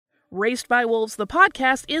Raised by Wolves, the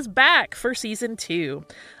podcast, is back for Season 2.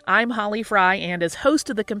 I'm Holly Fry, and as host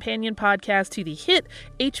of the companion podcast to the hit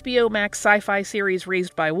HBO Max sci-fi series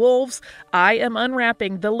Raised by Wolves, I am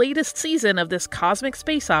unwrapping the latest season of this cosmic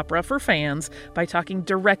space opera for fans by talking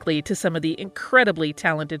directly to some of the incredibly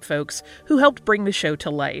talented folks who helped bring the show to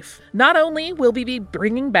life. Not only will we be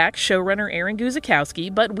bringing back showrunner Aaron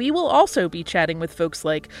Guzikowski, but we will also be chatting with folks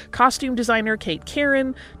like costume designer Kate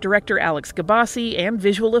Karen, director Alex Gabassi, and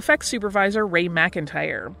visual effects supervisor Ray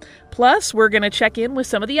McIntyre. Plus, we're going to check in with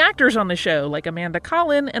some of the actors on the show, like Amanda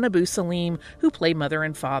Collin and Abu Salim, who play mother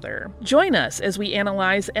and father. Join us as we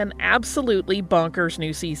analyze an absolutely bonkers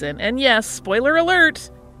new season. And yes, spoiler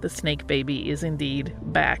alert, the snake baby is indeed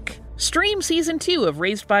back. Stream Season 2 of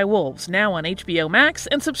Raised by Wolves now on HBO Max,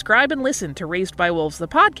 and subscribe and listen to Raised by Wolves the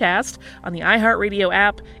podcast on the iHeartRadio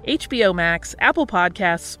app, HBO Max, Apple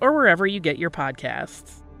Podcasts, or wherever you get your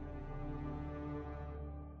podcasts.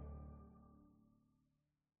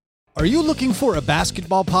 Are you looking for a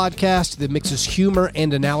basketball podcast that mixes humor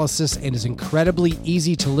and analysis and is incredibly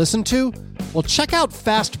easy to listen to? Well, check out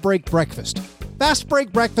Fast Break Breakfast. Fast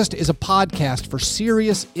Break Breakfast is a podcast for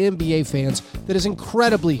serious NBA fans that is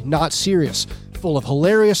incredibly not serious, full of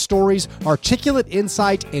hilarious stories, articulate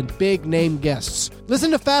insight, and big-name guests. Listen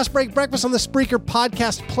to Fast Break Breakfast on the Spreaker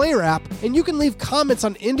Podcast Player app, and you can leave comments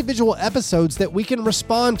on individual episodes that we can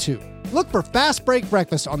respond to. Look for Fast Break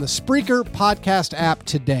Breakfast on the Spreaker Podcast app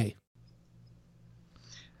today.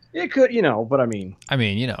 It could, but I mean,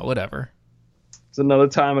 whatever. It's another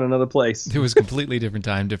time and another place. It was a completely different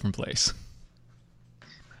time, different place.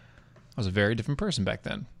 I was a very different person back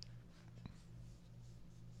then.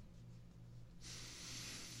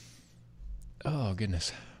 Oh,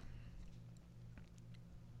 goodness.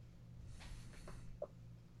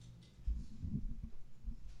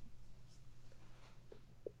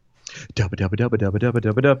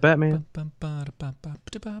 Dubba Batman.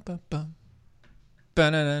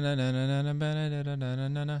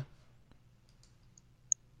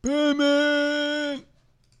 Batman!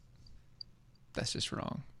 That's just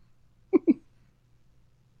wrong.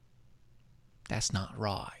 That's not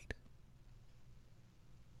right.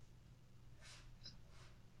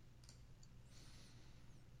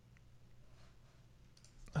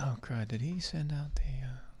 Oh, crud. Did he send out the...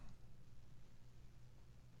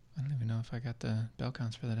 I don't even know if I got the bell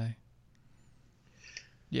counts for the day.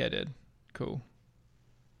 Yeah, I did. Cool.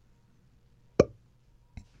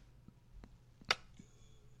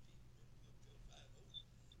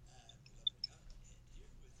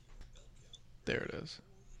 There it is.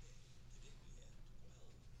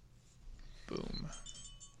 Boom.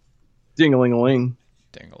 Ding-a-ling-a-ling.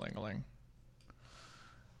 Ding-a-ling-a-ling.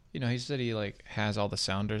 He said he has all the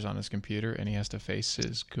sounders on his computer, and he has to face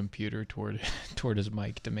his computer toward his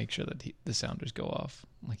mic to make sure that the sounders go off.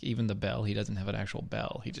 Like even the bell, he doesn't have an actual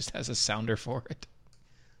bell. He just has a sounder for it.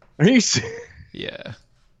 Are you serious? Yeah.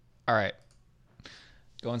 All right.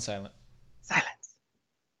 Go on silent. Silence.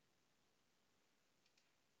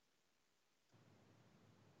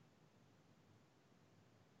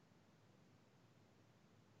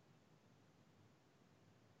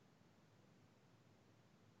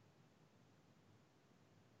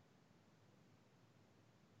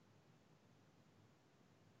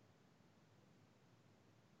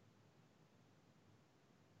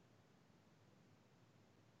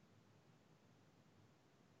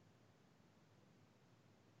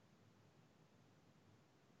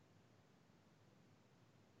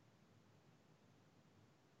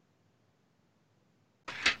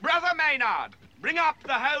 Brother Maynard, bring up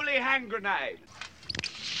the holy hand grenade.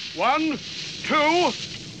 1, 2,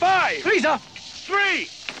 5. 3, sir. 3.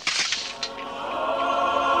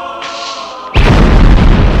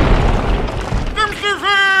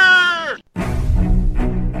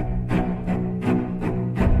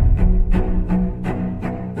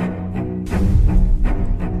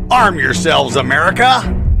 Arm yourselves, America.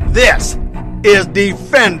 This is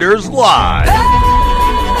Defenders Live.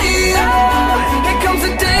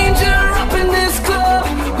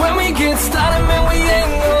 Started, man, we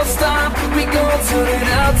ain't gonna stop. We gonna turn it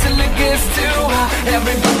out till it gets too hot.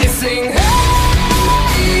 Everybody sing,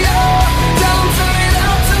 hey, yo. Tell 'em turn it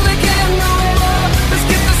out till they can't no more. Let's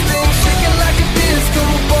get this thing shaking like a disco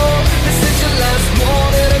ball. This is your last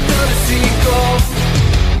warning, I'm gonna see go.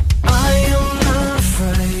 I am not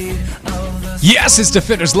afraid of the... Yes, it's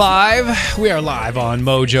Defenders Live. We are live on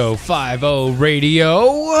Mojo 50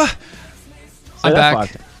 Radio. I'm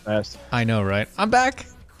back. I know, right? I'm back.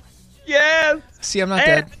 Yes. See, I'm not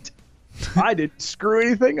dead. I didn't screw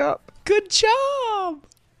anything up. Good job.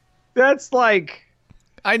 That's like...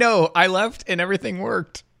 I know. I left and everything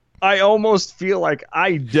worked. I almost feel like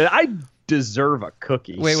I deserve a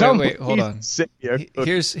cookie. Wait, hold on. Send me a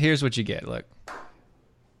cookie. Here's what you get. Look.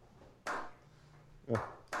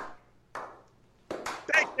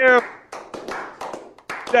 Thank you.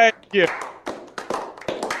 Thank you.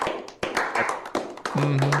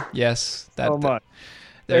 Yes. So much.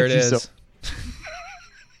 There Thank it you is.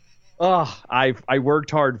 Oh, I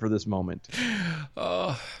worked hard for this moment.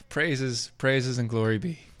 Oh, praises and glory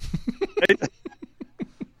be.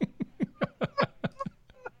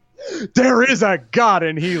 There is a God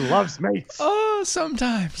and he loves me. Oh,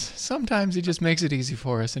 sometimes he just makes it easy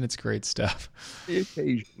for us, and it's great stuff.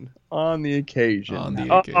 On the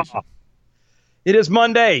occasion. It is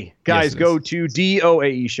Monday. Guys, Yes, it go is. to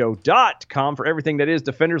doaeshow.com for everything that is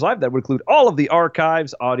Defenders Live. That would include all of the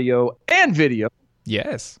archives, audio, and video.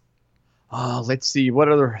 Yes. Let's see what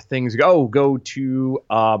other things go to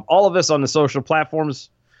all of us on the social platforms.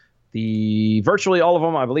 Virtually all of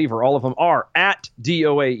them, I believe, or all of them are at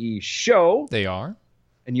DOAE Show. They are.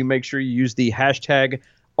 And you make sure you use the hashtag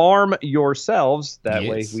arm yourselves. That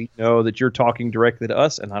way Yes. we know that you're talking directly to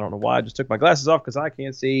us. And I don't know why I just took my glasses off because I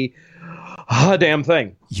can't see a damn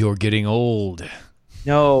thing. You're getting old.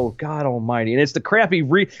 No, God almighty. And it's the crappy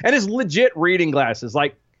and it's legit reading glasses.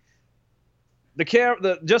 Like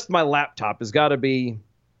just my laptop has got to be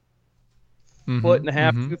foot and a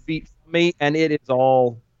half, 2 feet from me, and it is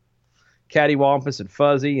all cattywampus and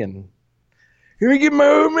fuzzy. And here we get my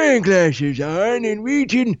old man glasses on, and we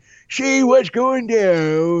can see what's going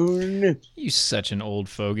down. You such an old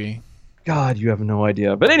fogey. God, you have no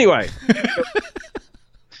idea. But anyway,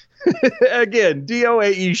 again,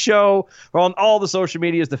 DOAE Show. We're on all the social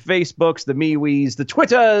medias, the Facebooks, the MeWes, the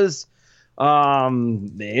Twitters, the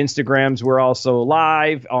Instagrams. We're also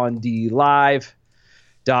live on DLive.tv.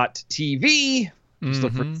 Just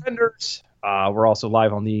look for Defenders. We're also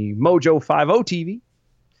live on the Mojo 50 TV,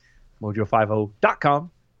 mojo50.com.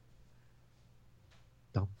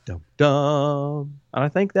 Dum, dum, dum. And I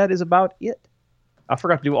think that is about it. I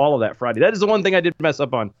forgot to do all of that Friday. That is the one thing I did mess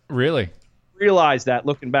up on. Really? Realized that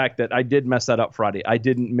looking back that I did mess that up Friday. I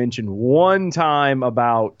didn't mention one time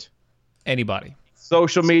about Anybody.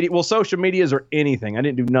 social media. Well, social medias or anything. I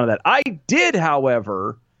didn't do none of that. I did,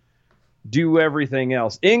 however, do everything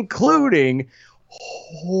else, including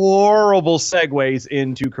horrible segues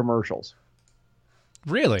into commercials.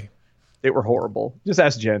 Really? They were horrible. Just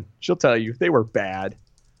ask Jen. She'll tell you. They were bad.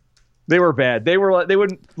 They were bad. They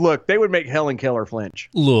would make Helen Keller flinch.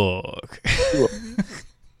 Look.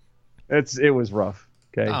 It was rough.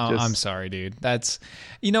 Okay. Oh, I'm sorry, dude.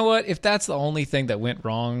 You know what? If that's the only thing that went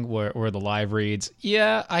wrong were the live reads,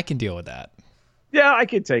 yeah, I can deal with that. Yeah, I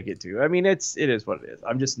could take it too. I mean, it is what it is.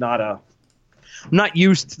 I'm just I'm not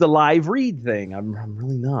used to the live read thing. I'm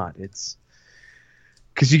really not. It's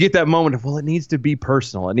because you get that moment of, well, it needs to be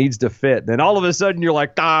personal. It needs to fit. Then all of a sudden you're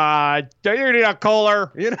like, do you need a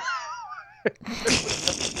cooler? You know?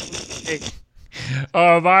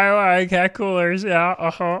 Oh, my cat coolers.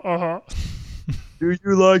 Yeah. Do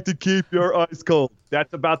you like to keep your ice cold?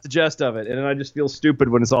 That's about the gist of it. And then I just feel stupid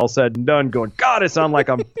when it's all said and done going, God, I sound like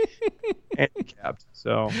I'm handicapped.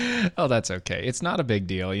 So, Oh, that's okay. It's not a big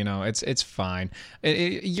deal. You know, it's fine.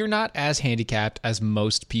 You're not as handicapped as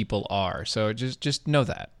most people are. So just know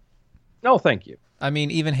that. no, thank you. I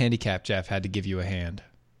mean, even handicapped Jeff had to give you a hand.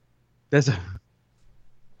 I'm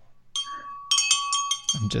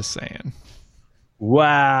just saying.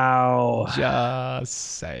 Wow. Just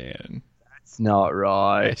saying. It's not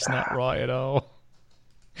right. It's not right at all.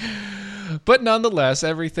 But nonetheless,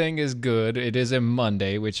 everything is good. It is a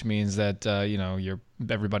Monday, which means that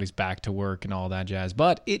everybody's back to work and all that jazz.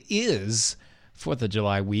 But it is 4th of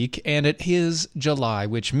July week, and it is July,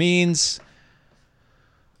 which means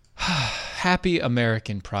happy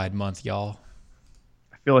American Pride Month, y'all.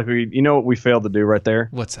 I feel like you know what we failed to do right there?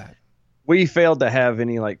 What's that? We failed to have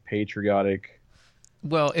any like patriotic.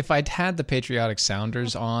 Well, if I'd had the patriotic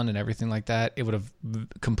sounders on and everything like that, it would have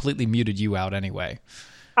completely muted you out anyway.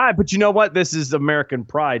 But you know what? This is American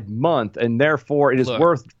Pride Month, and therefore it is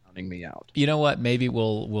worth drowning me out. You know what? Maybe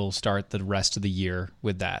we'll start the rest of the year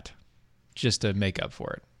with that, just to make up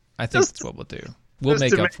for it. I think that's what we'll do. We'll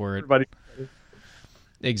make up for it.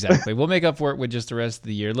 Exactly. We'll make up for it with just the rest of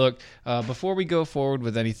the year. Look, before we go forward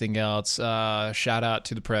with anything else, shout out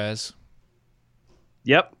to the Prez.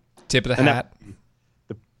 Yep. Tip of the hat.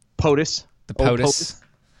 The POTUS. The POTUS.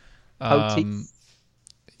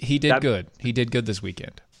 He did good. He did good this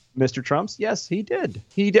weekend. Mr. Trump's? Yes, he did.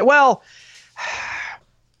 He did. Well,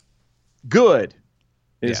 good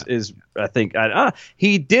is I think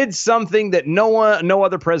he did something that no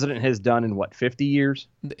other president has done in 50 years?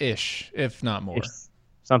 Ish, if not more.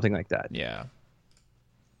 Something like that. Yeah.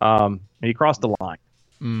 And he crossed the line.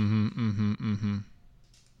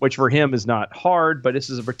 Which for him is not hard, but this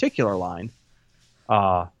is a particular line.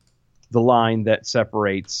 The line that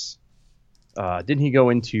separates. Didn't he go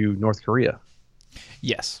into North Korea?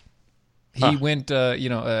 Yes. He went,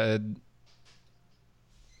 Kim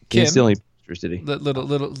Kim, still any pictures, did he?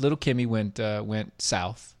 little Kimmy went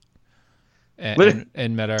south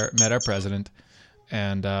and met our president,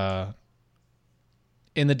 and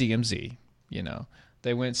in the DMZ,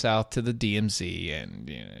 they went south to the DMZ,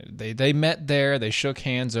 and they met there. They shook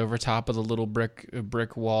hands over top of the little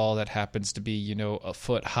brick wall that happens to be a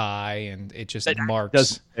foot high, and it just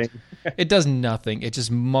marks. It does nothing. It just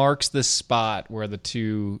marks the spot where the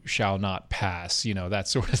two shall not pass. That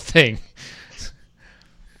sort of thing.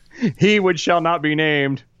 He which shall not be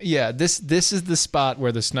named. Yeah, this is the spot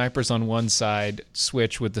where the snipers on one side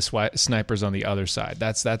switch with the snipers on the other side.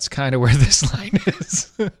 That's kind of where this line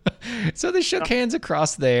is. So they shook hands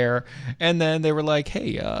across there, and then they were like,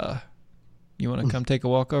 "Hey, you want to come take a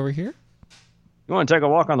walk over here? You want to take a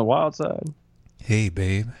walk on the wild side? Hey,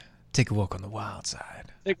 babe, take a walk on the wild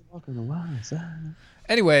side. Take a walk on the wild side."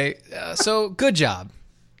 Anyway, so good job.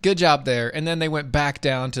 Good job there. And then they went back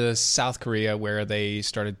down to South Korea where they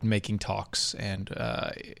started making talks. And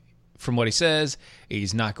from what he says,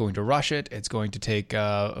 he's not going to rush it. It's going to take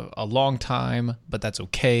a long time, but that's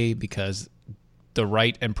okay because the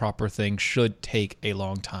right and proper thing should take a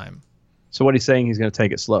long time. So what he's saying, he's going to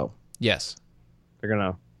take it slow. Yes. They're going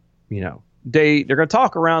to, date. They're going to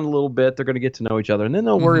talk around a little bit. They're going to get to know each other. And then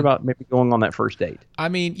they'll worry about maybe going on that first date. I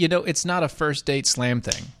mean, it's not a first date slam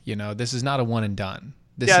thing. This is not a one and done.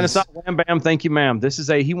 And it's not wham bam, thank you, ma'am. This is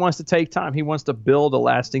he wants to take time. He wants to build a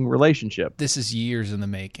lasting relationship. This is years in the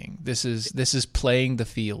making. This is playing the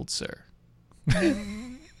field, sir.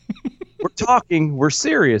 We're talking, we're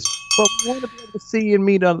serious, but we want to be able to see and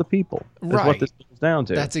meet other people. That's what this comes down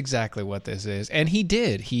to. That's exactly what this is. And he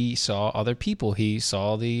did. He saw other people. He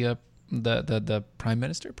saw the prime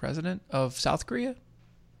minister, president of South Korea. I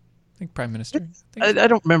think prime minister. I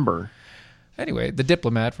don't remember. Anyway, the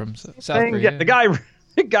diplomat from South Korea. Yeah,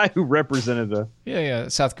 the guy who represented the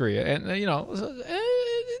South Korea, and not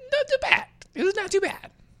too bad. It was not too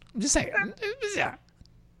bad. I'm just saying.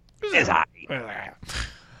 It's all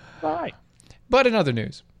right. But in other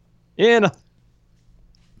news,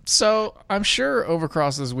 so I'm sure over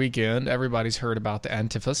across this weekend, everybody's heard about the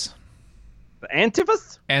Antifas. The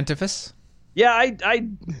Antifas? Antifas. Yeah, I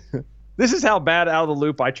this is how bad out of the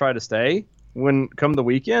loop I try to stay when come the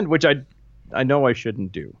weekend, which I know I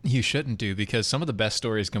shouldn't do. You shouldn't do because some of the best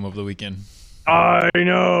stories come over the weekend. I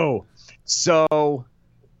know. So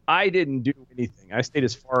I didn't do anything. I stayed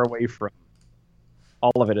as far away from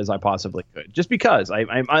all of it as I possibly could, just because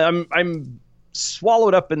I'm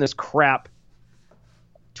swallowed up in this crap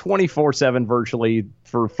 24/7 virtually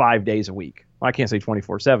for 5 days a week. Well, I can't say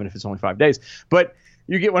 24/7 if it's only 5 days, but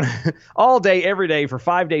you get one all day, every day for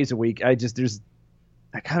 5 days a week. I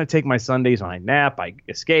kind of take my Sundays when I nap, I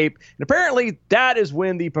escape. And apparently that is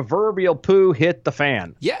when the proverbial poo hit the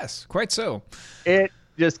fan. Yes, quite so. It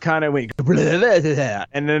just kind of went, blah, blah, blah, blah.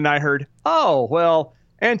 And then I heard, oh, well,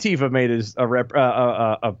 Antifa made an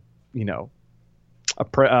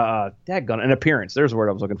appearance. There's the word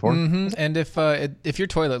I was looking for. Mm-hmm. And if your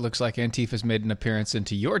toilet looks like Antifa's made an appearance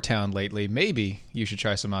into your town lately, maybe you should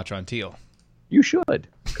try some Atrantil. You should,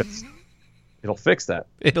 because it'll fix that.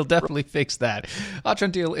 It'll definitely fix that.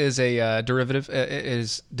 Atrantil is a derivative. It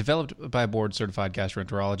is developed by a board-certified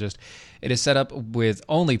gastroenterologist. It is set up with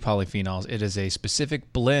only polyphenols. It is a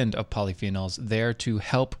specific blend of polyphenols there to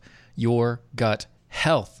help your gut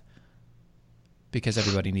health, because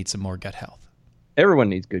everybody needs some more gut health. Everyone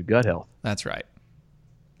needs good gut health. That's right.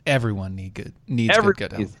 Everyone needs good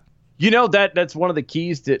gut health. That's one of the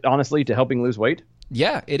keys to helping lose weight.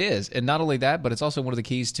 Yeah, it is. And not only that, but it's also one of the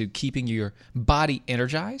keys to keeping your body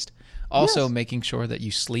energized. Also making sure that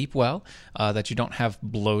you sleep well, that you don't have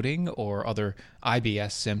bloating or other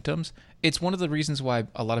IBS symptoms. It's one of the reasons why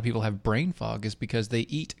a lot of people have brain fog is because they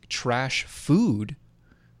eat trash food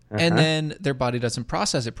and then their body doesn't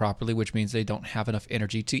process it properly, which means they don't have enough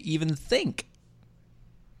energy to even think.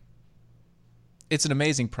 It's an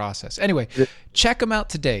amazing process. Anyway, check them out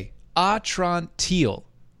today. Atrantil.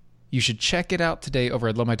 You should check it out today over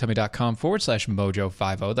at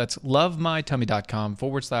lovemytummy.com/mojo50. That's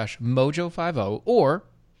lovemytummy.com/mojo50. Or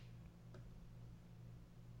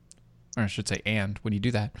I should say, and when you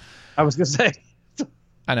do that. I was going to say.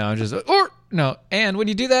 I know. And when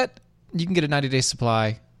you do that, you can get a 90-day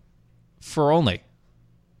supply for only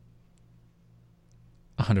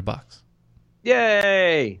 $100.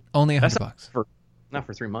 Yay! Only $100. Not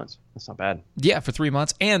for 3 months. That's not bad. Yeah, for 3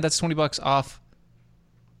 months. And that's $20 off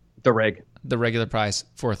The regular price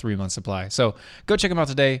for a 3-month supply. So go check them out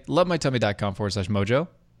today. lovemytummy.com/mojo.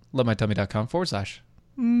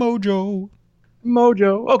 lovemytummy.com/mojo.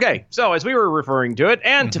 Mojo. Okay, so as we were referring to it,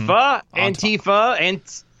 Antifa, Antifa.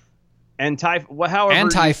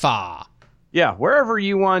 Yeah, wherever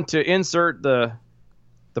you want to insert the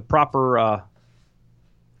proper, I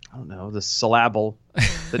don't know, the syllable.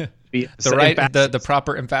 The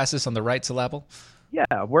proper emphasis on the right syllable.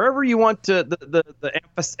 Yeah, wherever you want to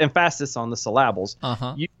the emphasis on the syllables.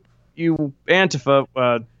 You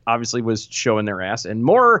Antifa obviously was showing their ass, and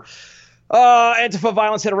more Antifa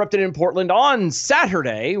violence had erupted in Portland on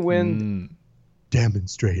Saturday when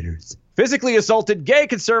demonstrators physically assaulted gay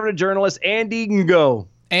conservative journalist Andy Ngo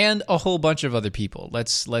and a whole bunch of other people.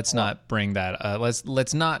 Let's not bring that.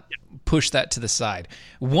 Let's not push that to the side.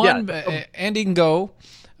 Andy Ngo.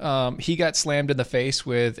 He got slammed in the face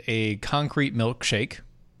with a concrete milkshake.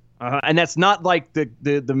 And that's not like the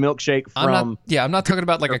milkshake from... I'm not talking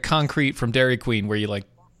about like a concrete from Dairy Queen where you like...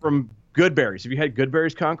 From Good Berries. Have you had Good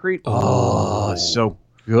Berries concrete? Oh, so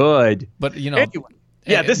good. But, you know... Anyway,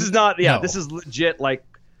 this is not... Yeah, no. This is legit like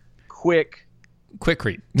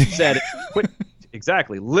Quickcrete. Said it. Quick,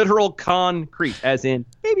 exactly. Literal concrete, as in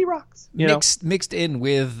baby rocks. Mixed in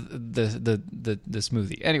with the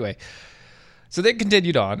smoothie. Anyway... So they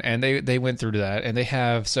continued on, and they went through that, and they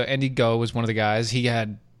have... So Andy Ngo was one of the guys. He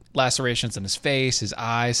had lacerations in his face, his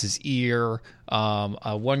eyes, his ear.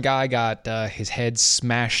 One guy got his head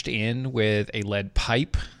smashed in with a lead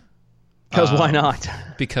pipe. Because why not?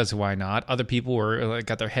 Because why not? Other people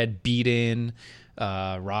got their head beat in.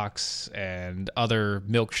 Rocks and other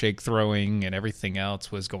milkshake throwing and everything else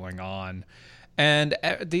was going on. And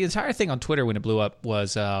the entire thing on Twitter when it blew up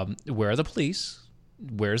was, where are the police?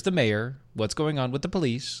 Where's the mayor? What's going on with the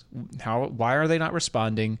police? Why are they not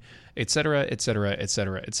responding? Et cetera, et cetera, et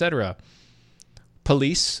cetera, et cetera.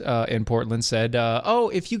 Police in Portland said,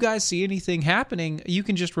 if you guys see anything happening, you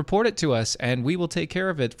can just report it to us and we will take care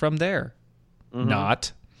of it from there. Mm-hmm.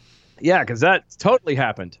 Not. Yeah, because that's totally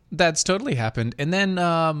happened. That's totally happened. And then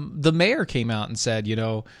the mayor came out and said,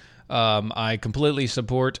 I completely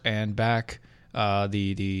support and back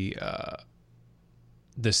the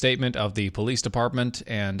statement of the police department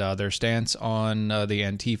and their stance on the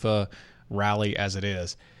Antifa rally as it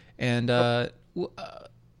is. And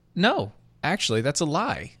no, actually, that's a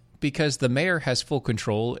lie, because the mayor has full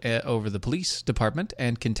control over the police department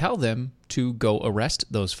and can tell them to go arrest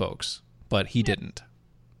those folks. But he didn't.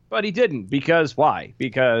 But he didn't. Because why?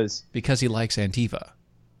 Because he likes Antifa.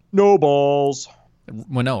 No balls.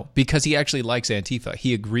 Well, no, because he actually likes Antifa.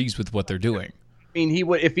 He agrees with what they're doing. I mean, he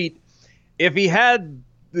would if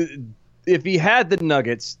he had the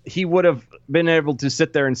nuggets, he would have been able to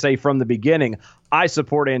sit there and say from the beginning, I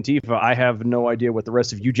support Antifa. I have no idea what the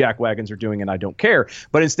rest of you jackwagons are doing, and I don't care.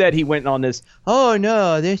 But instead, he went on this, oh,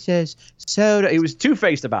 no, this is soda. He was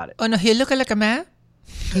two-faced about it. Oh, no, he look like a man?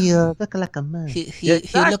 He look like a man. He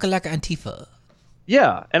look like Antifa.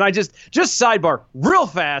 Yeah, and I just sidebar, real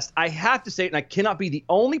fast, I have to say it, and I cannot be the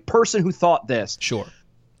only person who thought this. Sure.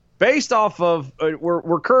 Based off of,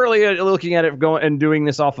 we're currently looking at it going and doing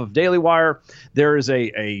this off of Daily Wire. There is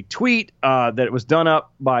a tweet that was done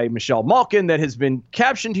up by Michelle Malkin that has been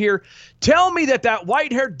captioned here. Tell me that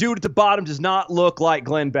white-haired dude at the bottom does not look like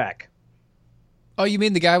Glenn Beck. Oh, you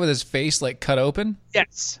mean the guy with his face like cut open?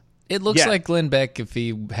 Yes. It looks like Glenn Beck if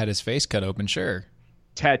he had his face cut open, sure.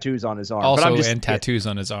 Tattoos on his arm. Also, and tattoos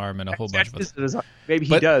on his arm and a whole bunch of other. Maybe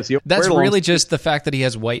he does. That's really just the fact that he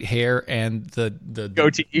has white hair and the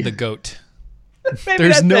goatee. The goat.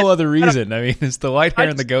 There's no other reason. I mean, it's the white hair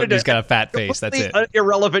and the goat, and he's got a fat face. That's it.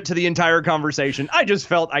 Irrelevant to the entire conversation. I just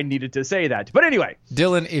felt I needed to say that. But anyway.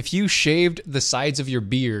 Dylan, if you shaved the sides of your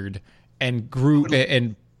beard and grew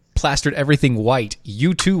and plastered everything white,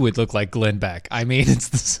 you too would look like Glenn Beck. I mean, it's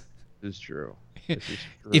this. This is true.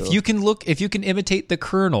 If you can imitate the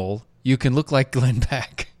Colonel, you can look like Glenn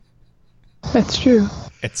Beck. That's true.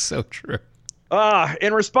 It's so true.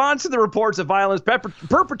 In response to the reports of violence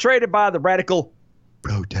perpetrated by the radical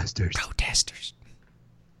protesters,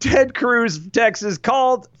 Ted Cruz of Texas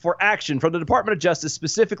called for action from the Department of Justice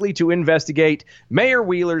specifically to investigate Mayor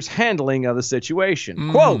Wheeler's handling of the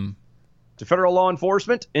situation. Quote, to federal law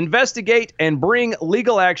enforcement, investigate and bring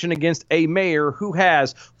legal action against a mayor who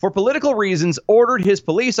has, for political reasons, ordered his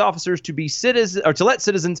police officers to to let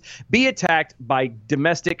citizens be attacked by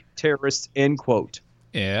domestic terrorists, end quote.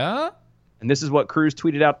 Yeah? And this is what Cruz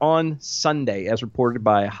tweeted out on Sunday, as reported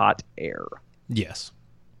by Hot Air. Yes.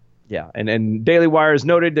 Yeah, and Daily Wire has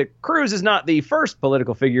noted that Cruz is not the first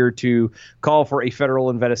political figure to call for a federal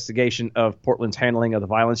investigation of Portland's handling of the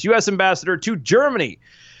violence. U.S. Ambassador to Germany,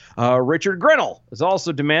 Richard Grinnell has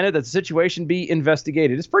also demanded that the situation be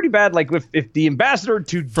investigated. It's pretty bad. Like if the ambassador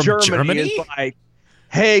to Germany is like,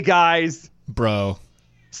 hey guys, bro,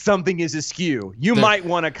 something is askew. You might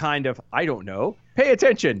want to kind of, I don't know, pay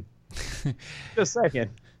attention. Just a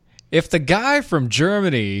second. If the guy from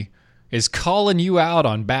Germany is calling you out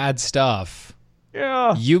on bad stuff,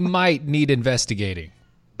 you might need investigating.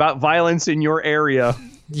 About violence in your area.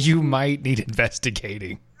 You might need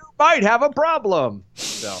investigating. You might have a problem.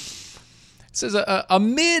 So. It says,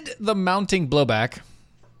 amid the mounting blowback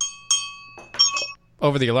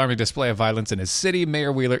over the alarming display of violence in his city,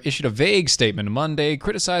 Mayor Wheeler issued a vague statement Monday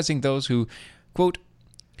criticizing those who, quote,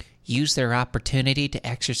 use their opportunity to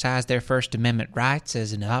exercise their First Amendment rights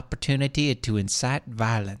as an opportunity to incite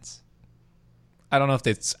violence. I don't know if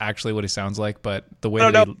that's actually what he sounds like, but the way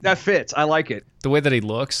that fits. I like it. The way that he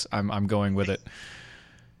looks, I'm going with it.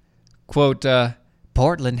 Quote,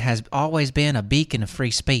 Portland has always been a beacon of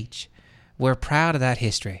free speech. We're proud of that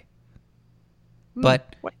history.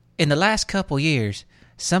 But in the last couple years,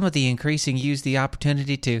 some of the increasing use the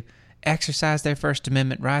opportunity to exercise their First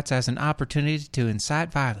Amendment rights as an opportunity to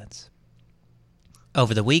incite violence.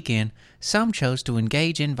 Over the weekend, some chose to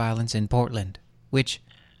engage in violence in Portland, which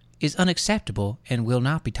is unacceptable and will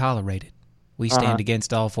not be tolerated. We stand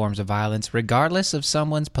against all forms of violence, regardless of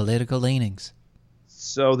someone's political leanings.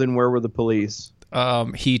 So then where were the police?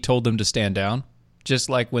 He told them to stand down, just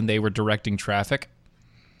like when they were directing traffic.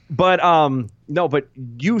 But, no, but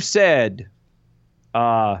you said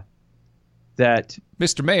that...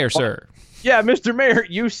 Mr. Mayor, sir. Yeah, Mr. Mayor,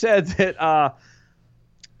 you said that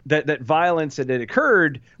that violence had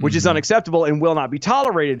occurred, which is unacceptable and will not be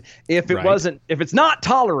tolerated. If it's not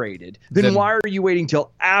tolerated, then why are you waiting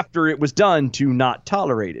till after it was done to not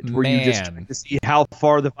tolerate it? Were you just trying to see how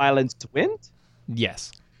far the violence went?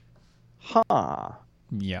 Yes. Huh.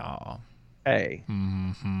 Yeah. Hey.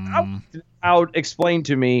 How explain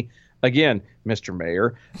to me again, Mr.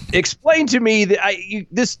 Mayor. Explain to me that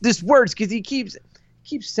this words, because he keeps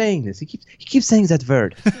saying this. He keeps saying that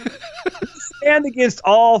word. Stand against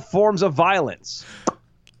all forms of violence.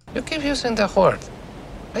 You keep using that word.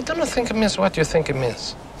 I don't think it means what you think it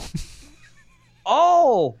means.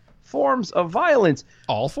 All forms of violence.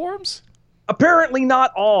 All forms? Apparently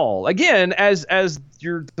not all. Again, as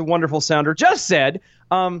the wonderful sounder just said,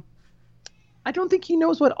 I don't think he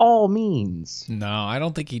knows what all means. No, I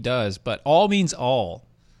don't think he does, but all means all.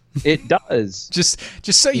 It does. Just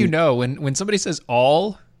so you know, when somebody says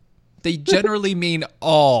all, they generally mean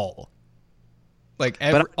all. Like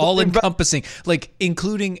all encompassing, like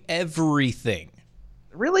including everything.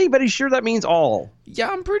 Really? But he's sure that means all. Yeah,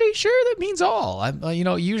 I'm pretty sure that means all.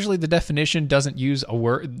 Usually the definition doesn't use a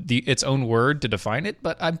word, its own word to define it,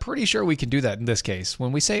 but I'm pretty sure we can do that in this case.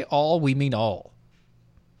 When we say all, we mean all.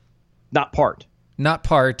 Not part. Not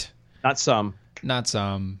part. Not some. Not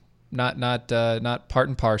some. Not part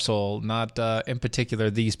and parcel. Not in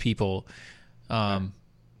particular these people. All.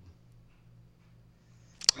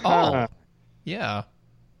 Yeah.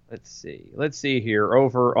 Let's see here.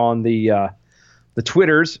 Over on the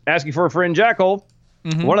Twitters, asking for a friend, Jackal.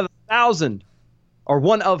 Mm-hmm. One of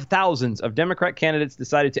thousands of Democrat candidates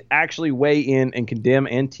decided to actually weigh in and condemn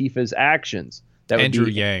Antifa's actions. That would Andrew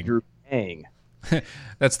be Yang. Andrew Yang.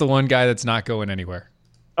 That's the one guy that's not going anywhere.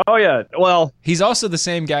 Oh, yeah. Well, he's also the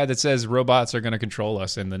same guy that says robots are going to control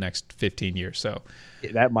us in the next 15 years. So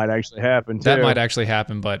that might actually happen, too. That might actually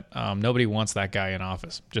happen, but nobody wants that guy in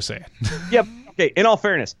office. Just saying. Yep. Okay. In all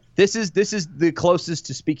fairness, this is the closest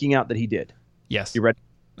to speaking out that he did. Yes. You ready?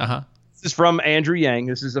 Uh-huh. This is from Andrew Yang.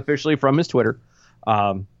 This is officially from his Twitter.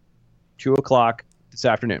 2:00 this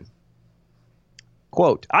afternoon.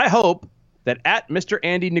 Quote, I hope that at Mr.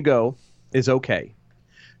 Andy Ngo is okay.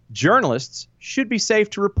 Journalists should be safe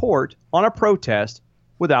to report on a protest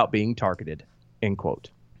without being targeted. End quote.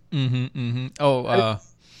 Mm-hmm, mm-hmm. Oh,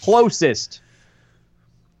 closest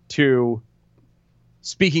to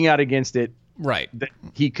speaking out against it, right, that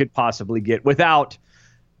he could possibly get without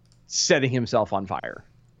setting himself on fire.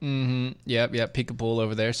 Mm-hmm. Yep. Peekapool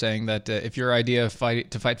over there saying that if your idea of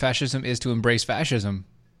to fight fascism is to embrace fascism,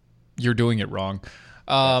 you're doing it wrong.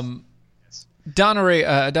 Yes. Donna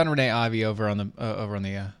Renee Ivy over on the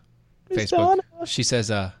Facebook. Donna. She says,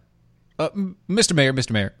 Mr.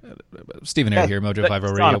 Mayor, Stephen Airy here, Mojo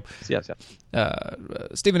 50 Radio. Yes.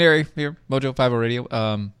 Stephen Airy here, Mojo 50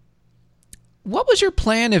 Radio. What was your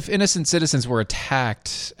plan if innocent citizens were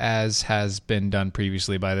attacked, as has been done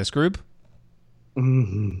previously by this group?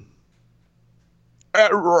 Mm-hmm.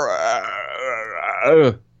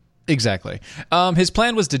 Exactly. His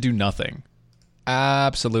plan was to do nothing.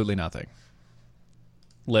 Absolutely nothing.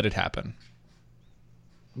 Let it happen.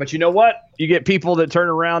 But you know what? You get people that turn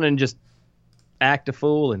around and just act a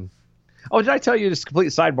fool. And did I tell you, just complete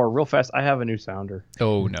sidebar real fast? I have a new sounder.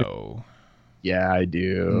 Oh no. Yeah, I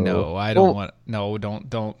do. No, I don't want. No,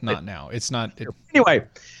 don't. Not now. It's not. Anyway,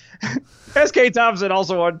 SK Thompson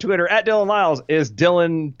also on Twitter at Dylan Lyles is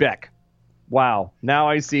Dylan Beck. Wow. Now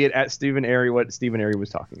I see it at Stephen Airy, what Stephen Airy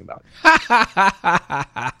was talking about.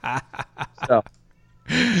 So,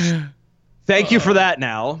 thank you for that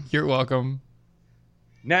now. You're welcome.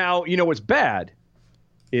 Now, you know what's bad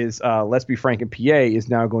is Let's Be Frank and PA is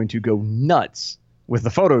now going to go nuts with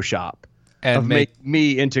the Photoshop and make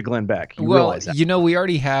me into Glenn Beck. You realize that? You know, we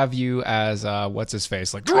already have you as, what's his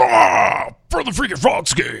face? Like, for the freaking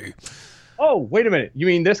frogs gay. Oh, wait a minute. You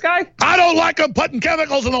mean this guy? I don't like them putting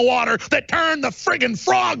chemicals in the water that turn the friggin'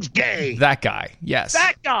 frogs gay. That guy, yes.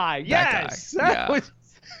 That guy, yes. That guy.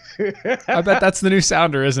 Yeah. I bet that's the new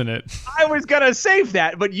sounder, isn't it? I was going to save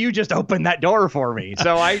that, but you just opened that door for me.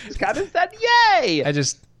 So I just kind of said, yay. I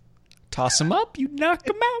just toss him up, you knock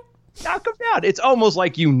him out. Knock him down. It's almost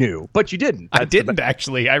like you knew, but you didn't. I didn't,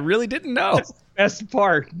 actually. I really didn't know. That's the best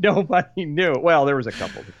part. Nobody knew. Well, there was a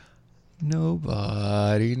couple.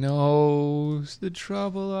 Nobody knows the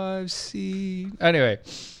trouble I've seen. Anyway.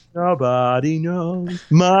 Nobody knows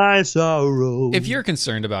my sorrow. If you're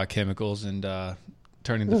concerned about chemicals and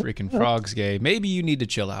turning the freaking frogs gay, maybe you need to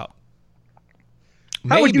chill out.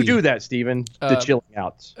 How would you do that, Stephen? The chilling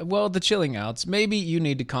outs. Well, the chilling outs. Maybe you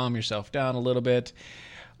need to calm yourself down a little bit.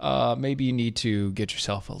 Maybe you need to get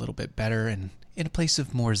yourself a little bit better and in a place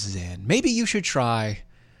of more zen. Maybe you should try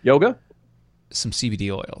yoga, some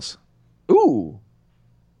CBD oils. Ooh.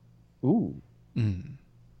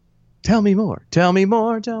 Tell me more. Tell me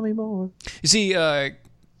more. Tell me more. You see,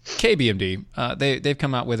 KBMD, they've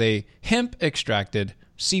come out with a hemp extracted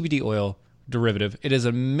CBD oil derivative. It is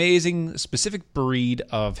an amazing specific breed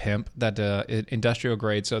of hemp that industrial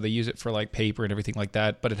grade, so they use it for like paper and everything like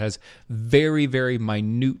that, but it has very, very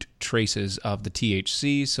minute traces of the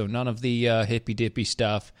THC, so none of the hippy dippy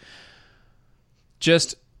stuff.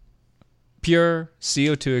 Just pure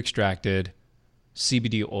CO2 extracted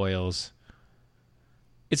CBD oils.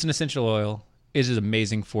 It's an essential oil. It is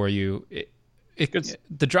amazing for you.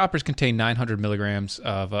 The droppers contain 900 milligrams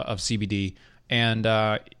of CBD, and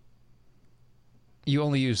you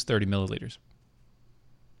only use 30 milliliters.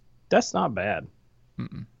 That's not bad.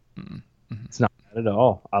 It's not bad at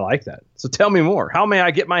all. I like that. So tell me more. How may I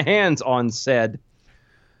get my hands on said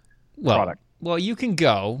product? Well, you can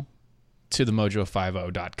go to the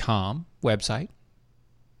mojo50.com website,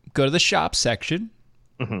 go to the shop section,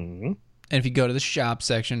 and if you go to the shop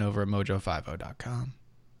section over at mojo50.com,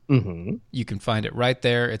 you can find it right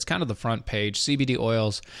there. It's kind of the front page, CBD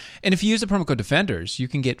oils. And if you use the promo code Defenders, you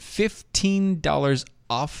can get $15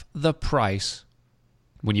 off the price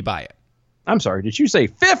when you buy it. I'm sorry, did you say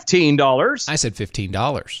 $15? I said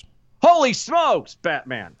 $15. Holy smokes,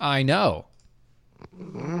 Batman. I know.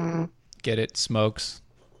 Get it, smokes?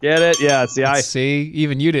 Get it? Yeah, see,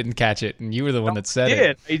 even you didn't catch it, and you were the one that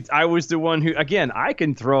said it. I was the one who, again, I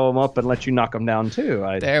can throw them up and let you knock them down, too.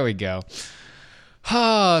 There we go.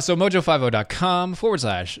 So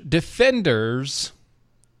mojo50.com/defenders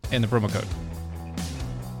and the promo code.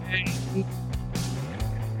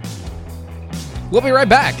 We'll be right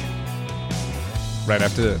back. Right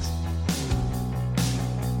after this.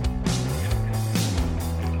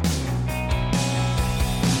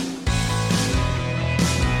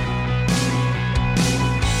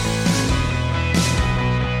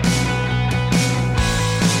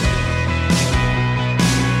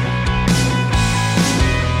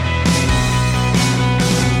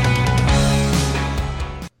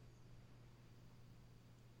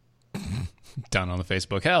 Down on the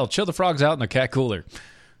Facebook. Hell, chill the frogs out in a cat cooler.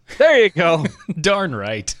 There you go. Darn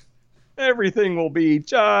right. Everything will be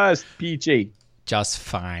just peachy. Just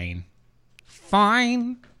fine.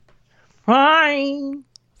 Fine. Fine.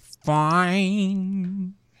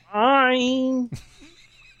 Fine. Fine.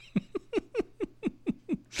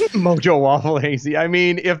 Mojo Waffle Hazy. I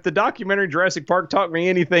mean, if the documentary Jurassic Park taught me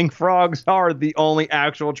anything, frogs are the only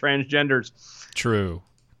actual transgenders. True.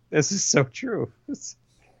 This is so true.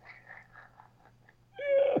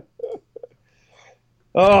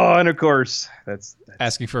 Oh, and of course, that's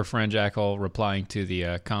asking for a friend Jackal replying to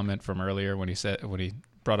the comment from earlier when he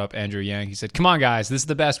brought up Andrew Yang. He said, "Come on, guys, this is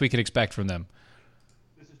the best we can expect from them."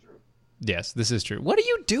 This is true. Yes, this is true. What are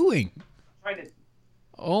you doing? Trying to.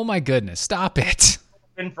 Oh my goodness! Stop it!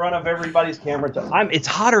 In front of everybody's camera. It's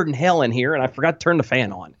hotter than hell in here, and I forgot to turn the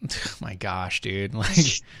fan on. Oh my gosh, dude!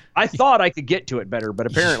 Like, I thought I could get to it better, but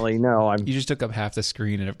apparently no. You just took up half the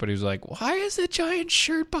screen, and everybody was like, "Why is the giant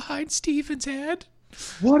shirt behind Steven's head?"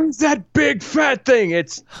 What is that big fat thing?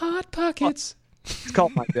 It's Hot Pockets. It's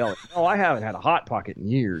called my belly. Oh, I haven't had a Hot Pocket in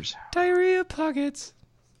years. Diarrhea Pockets.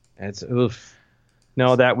 It's oof.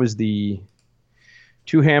 No, that was the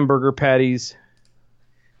 2 hamburger patties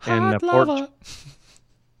and Hot pork. lava.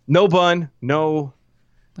 No bun. No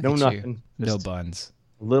Look at you. nothing. No Just buns.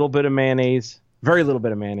 a little bit of mayonnaise. Very little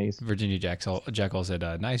bit of mayonnaise. Virginia Jackal said,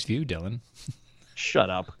 nice view, Dylan. Shut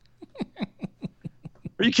up.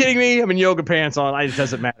 Are you kidding me? I'm in yoga pants on. It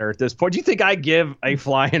doesn't matter at this point. Do you think I give a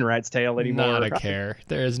flying rat's tail anymore? Not a care.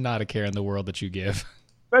 There is not a care in the world that you give.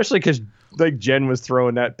 Especially because like Jen was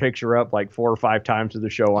throwing that picture up like 4 or 5 times to the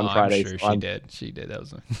show on Friday. I'm sure she did. She did. That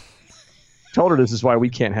was. Told her this is why we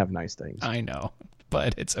can't have nice things. I know,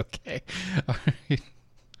 but it's okay. All right.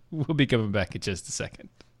 We'll be coming back in just a second.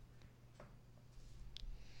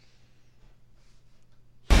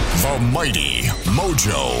 The mighty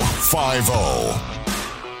Mojo 50.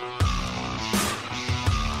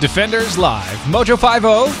 Defenders Live, Mojo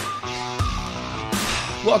 50.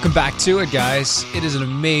 Welcome back to it, guys. It is an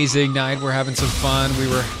amazing night. We're having some fun. We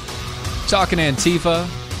were talking Antifa,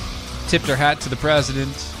 tipped our hat to the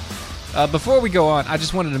president. Before we go on, I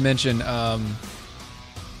just wanted to mention,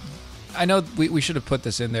 I know we should have put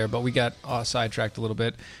this in there, but we got sidetracked a little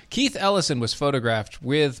bit. Keith Ellison was photographed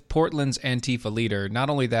with Portland's Antifa leader. Not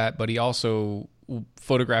only that, but he also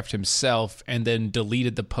photographed himself and then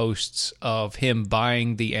deleted the posts of him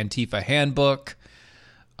buying the Antifa handbook,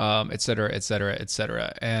 et cetera, et cetera, et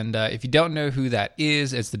cetera. And if you don't know who that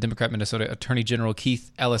is, it's the Democrat Minnesota Attorney General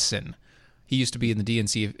Keith Ellison. He used to be in the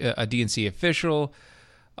DNC, a DNC official.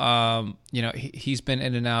 He's been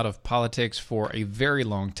in and out of politics for a very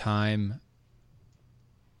long time.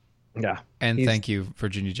 Yeah. And thank you,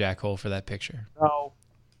 Virginia Jackhole, for that picture. No.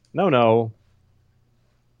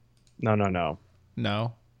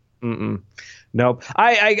 No? Mm-mm. No.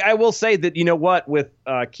 I will say that, you know what, with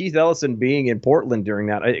Keith Ellison being in Portland during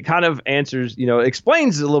that, it kind of answers,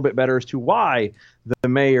 explains a little bit better as to why the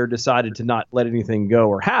mayor decided to not let anything go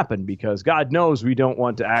or happen, because God knows we don't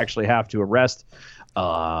want to actually have to arrest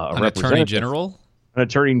an attorney general? An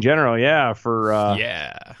attorney general, yeah, for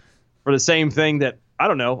the same thing that, I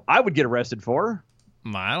don't know, I would get arrested for.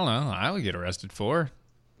 I don't know. I would get arrested for.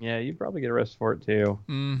 Yeah, you'd probably get arrested for it too.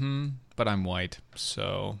 Mm-hmm. But I'm white,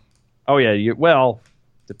 so. Oh yeah,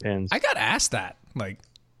 depends. I got asked that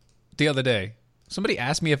the other day. Somebody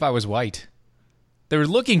asked me if I was white. They were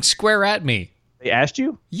looking square at me. They asked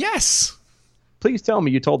you? Yes. Please tell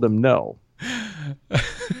me you told them no.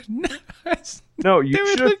 No,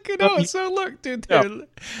 you should. Dude,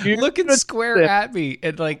 they're looking square at me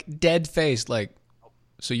and dead faced,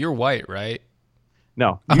 so you're white, right?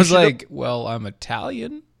 No. I was like, well, I'm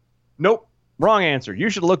Italian. Nope. Wrong answer. You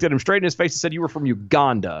should have looked at him straight in his face and said you were from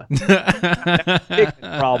Uganda.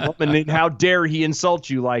 Problem. And then how dare he insult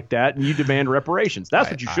you like that, and you demand reparations. That's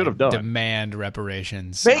what you should have done. Demand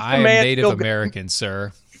reparations. I am Native American,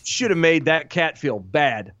 sir. You should have made that cat feel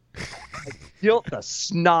bad. Guilt the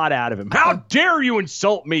snot out of him. How dare you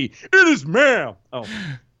insult me? It is ma'am. Oh,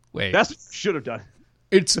 wait. That's what you should have done.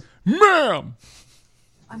 It's ma'am.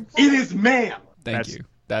 It is ma'am. Thank you.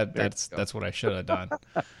 That's what I should have done.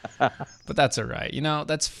 But that's all right.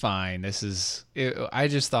 That's fine. I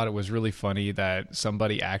just thought it was really funny that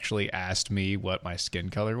somebody actually asked me what my skin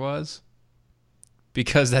color was,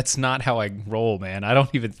 because that's not how I roll, man. I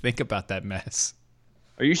don't even think about that mess.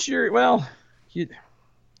 Are you sure? Well,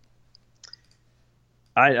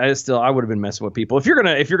 I would have been messing with people. If you're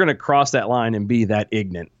gonna cross that line and be that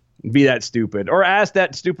ignorant, be that stupid, or ask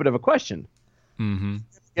that stupid of a question,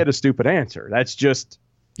 get a stupid answer. That's just.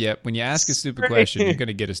 Yep. When you ask a stupid question, you're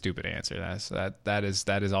gonna get a stupid answer. That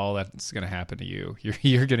is all that's gonna happen to you.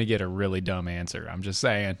 You're gonna get a really dumb answer. I'm just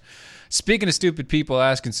saying. Speaking of stupid people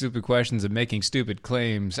asking stupid questions and making stupid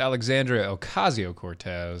claims, Alexandria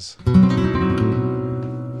Ocasio-Cortez.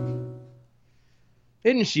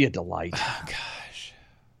 Isn't she a delight? Oh, gosh.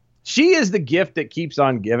 She is the gift that keeps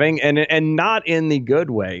on giving, and not in the good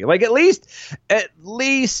way. At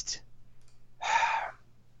least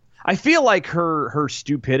I feel like her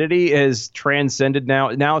stupidity is transcended now.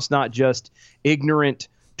 Now it's not just ignorant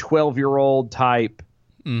 12-year-old type.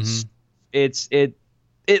 Mm-hmm.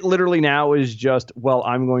 It literally now is just, well,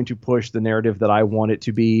 I'm going to push the narrative that I want it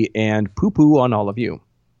to be and poo-poo on all of you.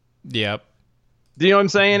 Yep. Do you know what I'm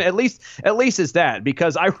saying? At least it's that,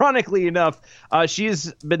 because ironically enough,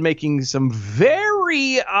 she's been making some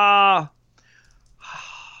very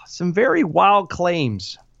wild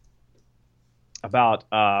claims about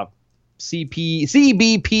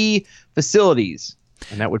CBP facilities,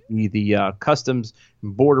 and that would be the Customs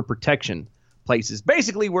and Border Protection places,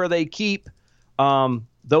 basically where they keep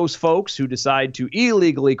those folks who decide to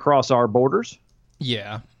illegally cross our borders.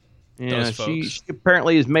 Yeah. Yeah, Those folks. she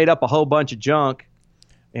apparently has made up a whole bunch of junk.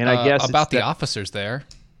 And I guess about the officers there.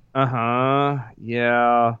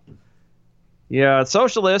 Yeah. Yeah,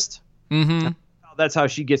 socialist. Mm-hmm. That's how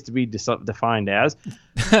she gets to be defined as.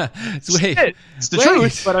 Wait, it's the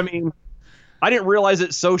truth, but I mean, I didn't realize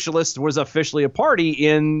that socialist was officially a party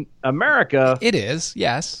in America. It is,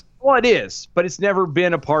 yes. Well, it is, but it's never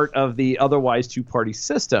been a part of the otherwise two-party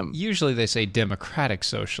system. Usually they say democratic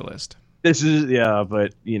socialist. This is, yeah,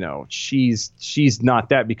 but, you know, she's not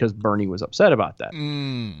that because Bernie was upset about that.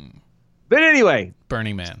 But anyway.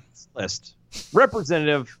 Bernie man. List.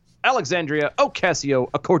 Representative Alexandria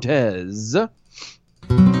Ocasio-Cortez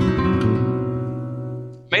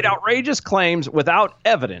made outrageous claims without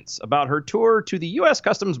evidence about her tour to the U.S.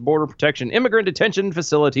 Customs Border Protection Immigrant Detention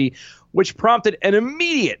Facility, which prompted an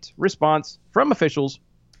immediate response from officials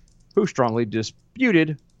who strongly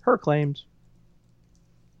disputed her claims.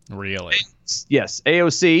 Really? Yes.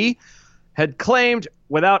 AOC had claimed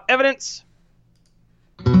without evidence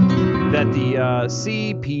that the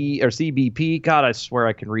CBP, God, I swear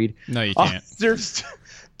I can read. No, you can't. Officers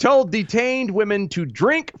told detained women to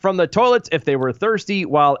drink from the toilets if they were thirsty,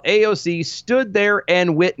 while AOC stood there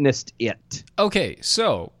and witnessed it. Okay,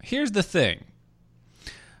 so here's the thing.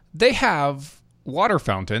 They have water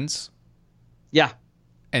fountains. Yeah.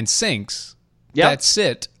 And sinks that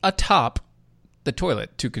sit atop the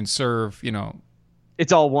toilet to conserve, you know.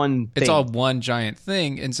 It's all one thing. It's all one giant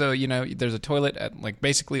thing. And so, you know, there's a toilet at, like,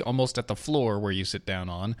 basically almost at the floor where you sit down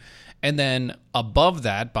on. And then above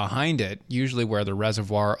that, behind it, usually where the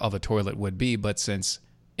reservoir of a toilet would be. But since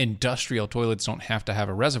industrial toilets don't have to have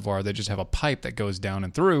a reservoir, they just have a pipe that goes down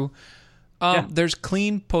and through. There's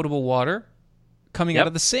clean, potable water coming out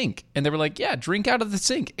of the sink. And they were like, yeah, drink out of the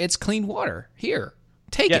sink. It's clean water. Here,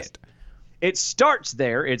 take it. It starts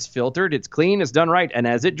there. It's filtered. It's clean. It's done right. And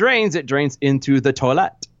as it drains into the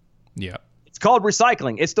toilet. Yeah. It's called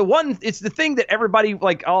recycling. It's the thing that everybody,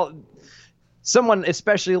 like, someone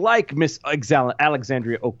especially like Miss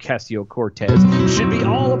Alexandria Ocasio-Cortez should be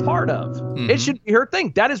all a part of. Mm-hmm. It should be her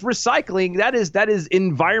thing. That is recycling. That is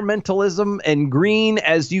environmentalism and green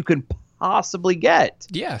as you can possibly get.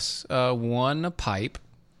 Yes. One pipe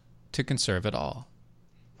to conserve it all.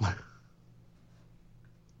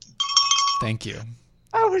 Thank you.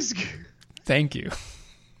 Thank you.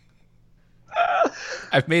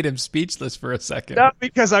 I've made him speechless for a second. Not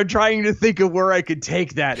because I'm trying to think of where I could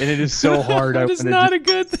take that, and it is so hard. It's not a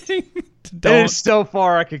good thing. It is so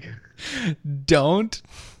far I could. Don't.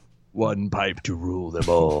 One pipe to rule them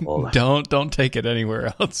all. Don't take it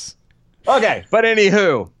anywhere else. Okay, but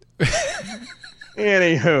anywho,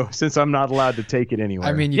 since I'm not allowed to take it anywhere.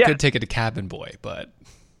 I mean, you could take it to Cabin Boy, but.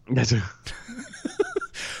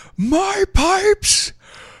 My pipes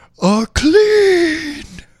are clean.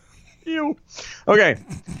 Ew. Okay,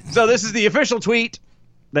 so this is the official tweet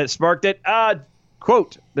that sparked it.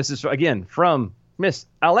 Quote, this is, again, from Miss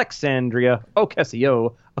Alexandria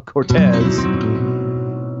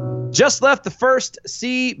Ocasio-Cortez. Just left the first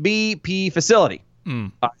CBP facility.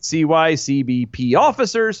 CBP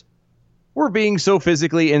officers were being so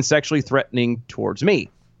physically and sexually threatening towards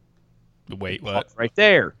me. Wait, what? Right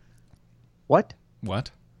there. What?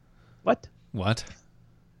 What? What? What?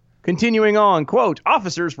 Continuing on, quote,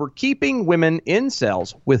 officers were keeping women in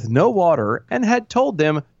cells with no water and had told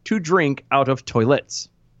them to drink out of toilets.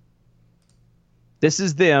 This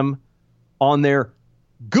is them on their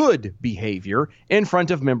good behavior in front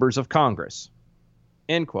of members of Congress.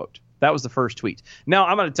 End quote. That was the first tweet. Now,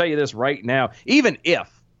 I'm going to tell you this right now. Even if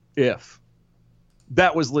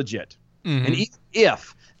that was legit, and even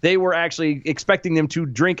if they were actually expecting them to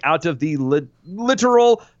drink out of the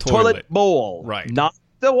literal toilet bowl. Right. Not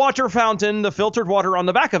the water fountain, the filtered water on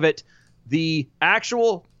the back of it, the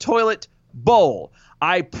actual toilet bowl.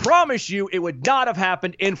 I promise you it would not have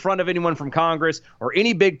happened in front of anyone from Congress or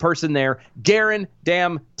any big person there.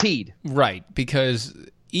 Guaranteed. Right, because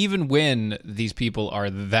even when these people are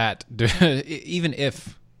that, even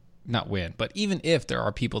if, not when, but even if there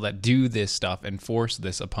are people that do this stuff and force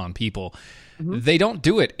this upon people, they don't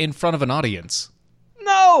do it in front of an audience.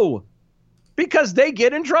 No, because they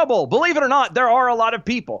get in trouble. Believe it or not, there are a lot of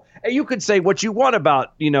people. And you could say what you want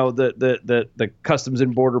about, you know, the Customs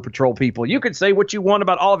and Border Patrol people. You could say what you want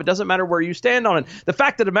about all of it. Doesn't matter where you stand on it. The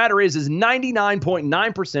fact of the matter is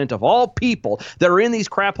 99.9% of all people that are in these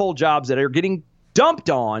crap hole jobs that are getting dumped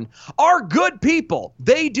on are good people.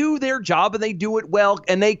 They do their job and they do it well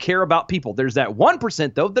and they care about people. There's that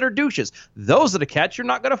 1% though that are douches. Those are the cats you're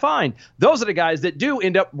not going to find. Those are the guys that do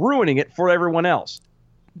end up ruining it for everyone else.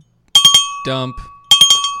 Dump.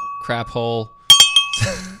 Crap hole.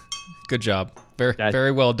 Good job.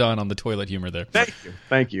 Very well done on the toilet humor there.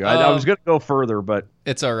 Thank you. I was going to go further, but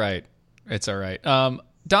it's all right.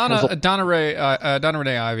 Donna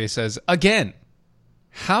Renee Ivy says, again,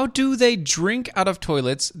 how do they drink out of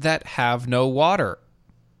toilets that have no water?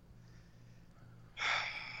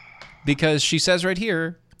 Because she says right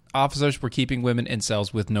here, officers were keeping women in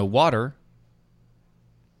cells with no water.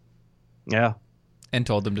 Yeah. And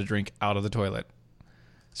told them to drink out of the toilet.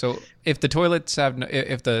 So if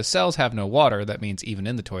the cells have no water, that means even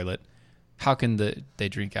in the toilet, how can they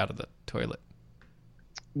drink out of the toilet?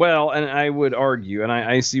 Well, and I would argue, and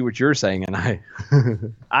I see what you're saying, and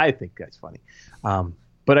I think that's funny.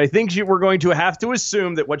 But I think we're going to have to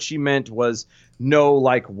assume that what she meant was no,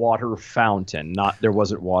 like, water fountain. Not there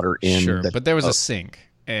wasn't water in. But there was a sink,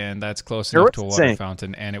 and that's close enough to a water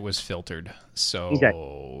fountain, and it was filtered. So okay.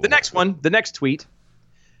 The next tweet.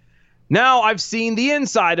 Now I've seen the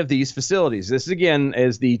inside of these facilities. This again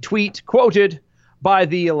is the tweet quoted by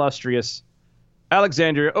the illustrious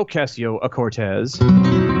Alexandria Ocasio-Cortez.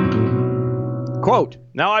 Quote,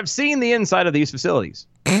 now I've seen the inside of these facilities.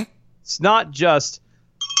 It's not just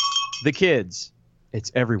the kids.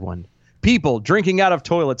 It's everyone. People drinking out of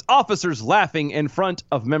toilets. Officers laughing in front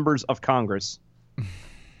of members of Congress.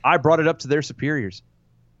 I brought it up to their superiors.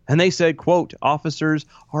 And they said, quote, officers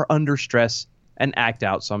are under stress and act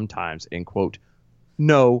out sometimes, end quote.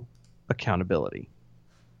 No accountability.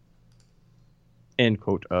 End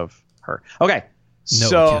quote of her. Okay. No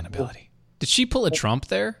accountability. Did she pull a Trump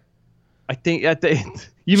there? I think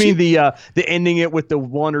you mean the ending it with the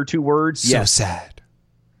one or two words? So sad.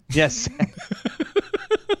 Yes.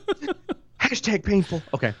 Hashtag painful.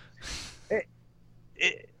 Okay.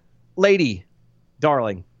 Lady,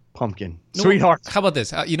 darling, pumpkin, sweetheart. How about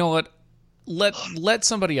this? You know what? Let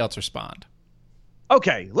somebody else respond.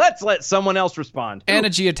 Okay, let's let someone else respond. Anna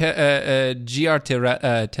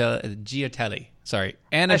Giartelli. Sorry,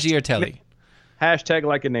 Anna Giartelli. Hashtag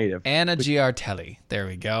like a native. Anna Giartelli. There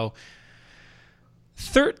we go.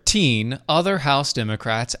 13 other House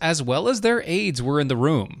Democrats, as well as their aides, were in the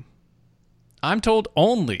room. I'm told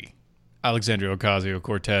only Alexandria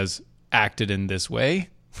Ocasio-Cortez acted in this way.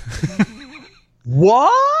 What?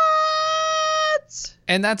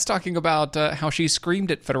 And that's talking about how she screamed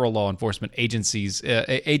at federal law enforcement agents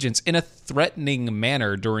in a threatening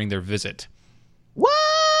manner during their visit. What?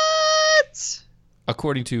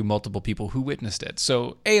 According to multiple people who witnessed it.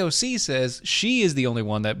 So AOC says she is the only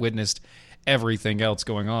one that witnessed everything else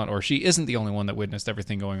going on, or she isn't the only one that witnessed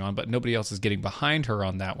everything going on, but nobody else is getting behind her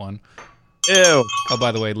on that one. Ew. Oh,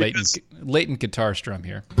 by the way, latent guitar strum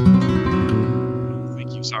here.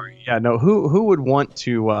 Thank you. Sorry. Yeah, no. Who would want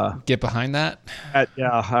to get behind that?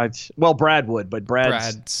 Well, Brad would, but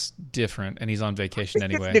Brad's different, and he's on vacation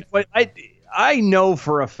anyway. I know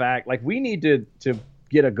for a fact, like, we need to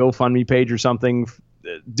get a GoFundMe page or something.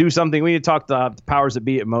 Do something. We need to talk to the powers that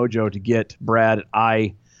be at Mojo to get Brad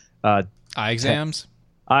eye exams.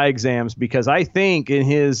 Eye exams, because I think in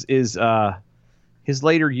his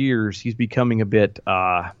later years he's becoming a bit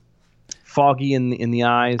foggy in the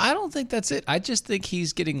eyes. I don't think that's it. I just think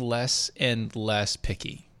he's getting less and less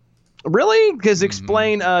picky. Really? Because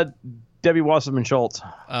explain Debbie Wasserman Schultz.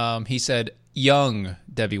 He said young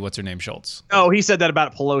Debbie what's-her-name Schultz. Oh, he said that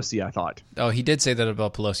about Pelosi, I thought. Oh, he did say that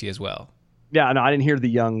about Pelosi as well. Yeah, no, I didn't hear the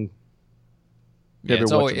young. Yeah,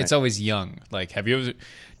 it's always young. Like,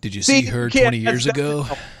 did you see her 20 years ago?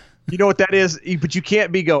 You know what that is? But you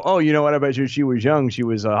can't oh, you know what? I bet you she was young. She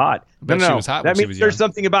was hot. She was hot. That means there's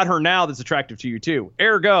something about her now that's attractive to you too.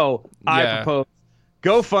 Ergo, I propose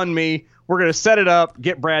GoFundMe. We're going to set it up.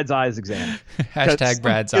 Get Brad's eyes examined. Hashtag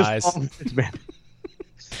Brad's eyes.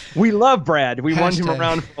 We love Brad. We want him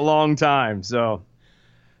around for a long time. So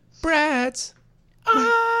Brad's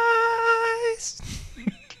eyes.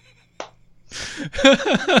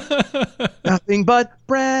 Nothing but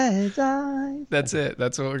Brad's eyes. That's it.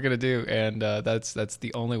 That's what we're gonna do, and that's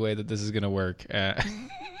the only way that this is gonna work.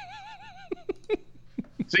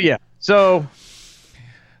 So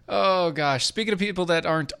oh gosh, speaking of people that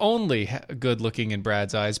aren't only good looking in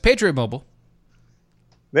Brad's eyes, Patriot Mobile.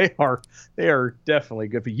 They are definitely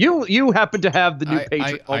good for you. You happen to have the new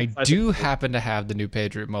Patriot Mobiles. I do happen to have the new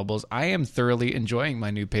Patriot Mobiles. I am thoroughly enjoying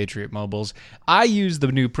my new Patriot Mobiles. I use the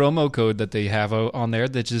new promo code that they have on there,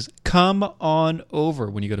 that is come on over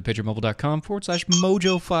when you go to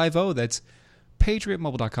patriotmobile.com/mojo50. That's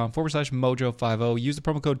patriotmobile.com/mojo50. Use the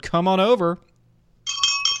promo code come on over.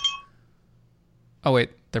 Oh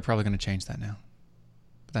wait, they're probably going to change that now.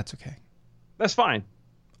 But that's okay. That's fine.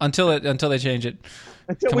 Until they change it.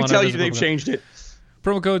 Until we tell you they've changed it.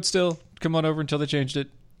 Promo code still. Come on over until they changed it.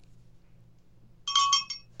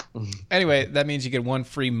 Anyway, that means you get 1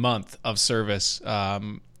 free month of service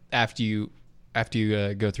after you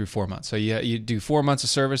go through 4 months. So you do 4 months of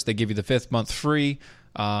service. They give you the 5th month free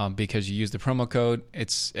because you use the promo code.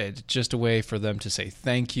 It's just a way for them to say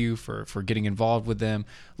thank you for getting involved with them.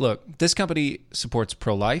 Look, this company supports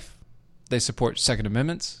pro-life. They support Second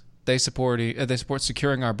Amendments. They support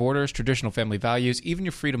securing our borders, traditional family values, even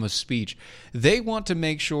your freedom of speech. They want to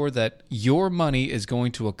make sure that your money is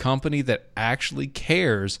going to a company that actually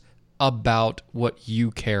cares about what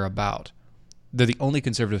you care about. They're the only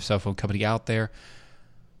conservative cell phone company out there.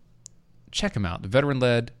 Check them out. The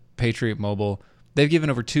veteran-led Patriot Mobile. They've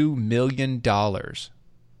given over $2 million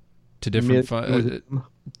to different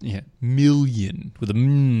million with a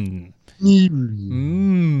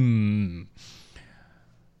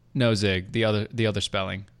No, Zig, the other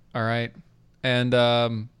spelling. All right. And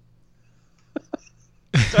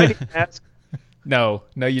So I need to ask. No,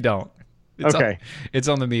 you don't. Okay. It's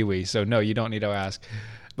on the MeWe, so no, you don't need to ask.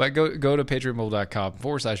 But go to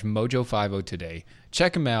patriotmobile.com/mojo50 today.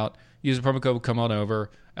 Check them out. Use the promo code, come on over.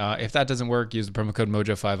 If that doesn't work, use the promo code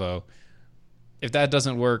mojo50. If that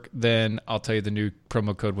doesn't work, then I'll tell you the new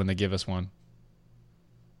promo code when they give us one.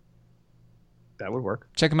 That would work.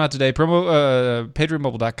 Check them out today.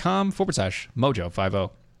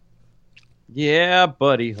 patriotmobile.com/mojo50. Yeah,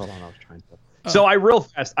 buddy. Hold on, I was trying to. So I real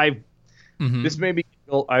fast. This may be.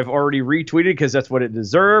 I've already retweeted because that's what it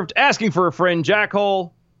deserved. Asking for a friend,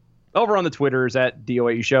 Jackhole, over on the Twitters at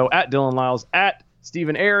DOAE Show, at Dylan Lyles, at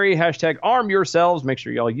Stephen Airy, hashtag arm yourselves. Make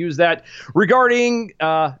sure y'all use that. Regarding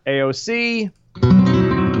AOC,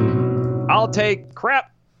 I'll take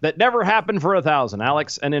crap that never happened for 1,000,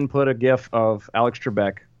 Alex, and then put a gif of Alex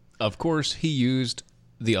Trebek. Of course, he used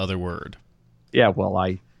the other word. Yeah,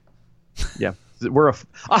 well, yeah, we're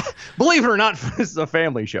believe it or not, this is a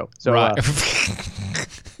family show. So, right.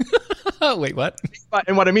 Wait, what?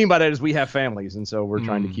 And what I mean by that is we have families, and so we're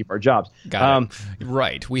trying to keep our jobs. Got it.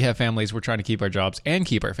 Right. We have families. We're trying to keep our jobs and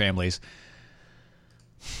keep our families.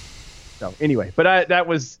 So anyway, but that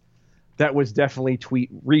was definitely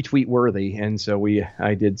retweet worthy, and so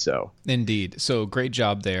I did so. Indeed. So great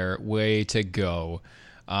job there. Way to go.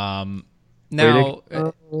 Now,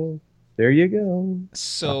 there you go.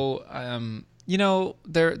 So,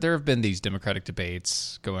 there have been these Democratic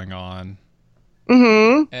debates going on.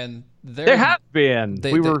 Mm-hmm. And there have been.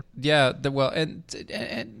 And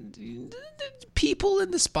people in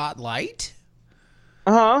the spotlight.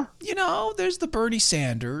 Uh-huh. There's the Bernie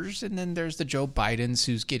Sanders, and then there's the Joe Bidens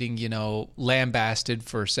who's getting, lambasted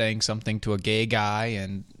for saying something to a gay guy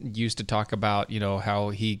and used to talk about, how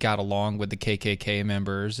he got along with the KKK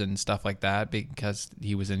members and stuff like that because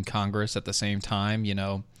he was in Congress at the same time,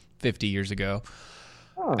 50 years ago.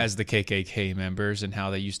 As the KKK members and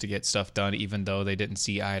how they used to get stuff done even though they didn't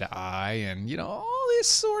see eye to eye and, all this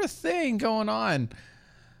sort of thing going on.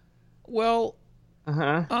 Well,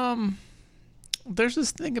 there's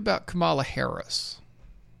this thing about Kamala Harris.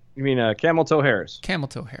 You mean Camel Toe Harris? Camel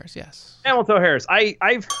Toe Harris, yes. Camel Toe Harris. I've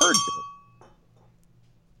heard this.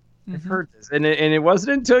 I've heard this. And it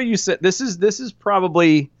wasn't until you said this is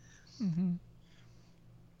probably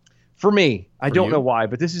for me. I don't know why,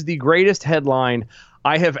 but this is the greatest headline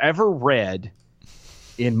I have ever read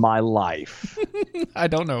in my life. I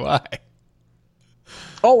don't know why.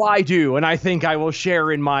 Oh, I do, and I think I will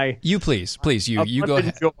share in my... You please, you go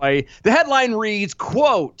ahead. Joy. The headline reads,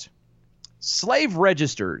 quote, slave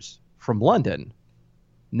registers from London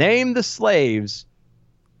name the slaves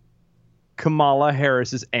Kamala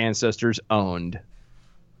Harris's ancestors owned.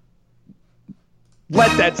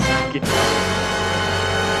 Let that sink in.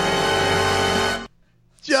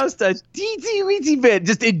 Just a teensy-weensy bit.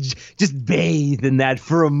 Just bathe in that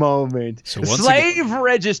for a moment. So slave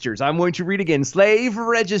registers. I'm going to read again. Slave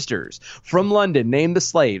registers from London. Name the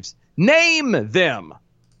slaves. Name them.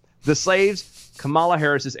 The slaves Kamala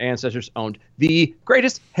Harris's ancestors owned. The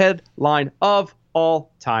greatest headline of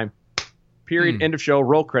all time. Period. End of show.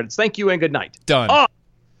 Roll credits. Thank you and good night. Done. Oh,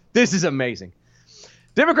 this is amazing.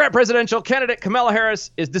 Democrat presidential candidate Kamala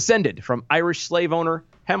Harris is descended from Irish slave owner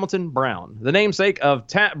Hamilton Brown, the namesake of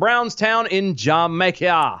Brownstown in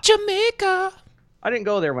Jamaica. Jamaica. I didn't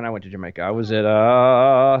go there when I went to Jamaica. I was at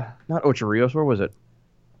not Ocho Rios. Where was it?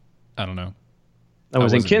 I don't know. I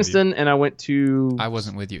was in Kinston, and I went to. I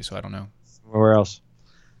wasn't with you, so I don't know. Where else?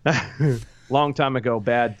 Long time ago.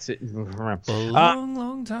 Bad.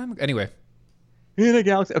 Long time ago. Anyway. In a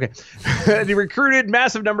galaxy. Okay. They recruited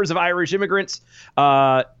massive numbers of Irish immigrants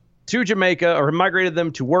to Jamaica, or migrated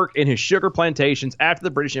them to work in his sugar plantations after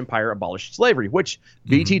the British Empire abolished slavery, which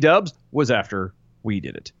BT Dubs was after we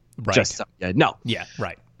did it. Right. Just so, no. Yeah,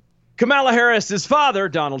 right. Kamala Harris's father,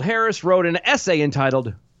 Donald Harris, wrote an essay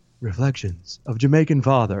entitled Reflections of Jamaican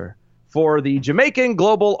Father for the Jamaican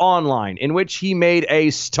Global Online, in which he made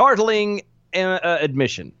a startling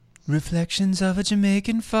admission. Reflections of a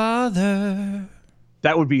Jamaican Father.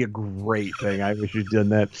 That would be a great thing. I wish you'd done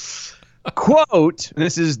that. Quote,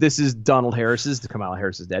 this is Donald Harris's, Kamala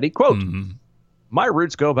Harris's daddy. Quote, my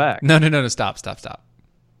roots go back. No, stop.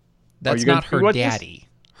 That's not her daddy.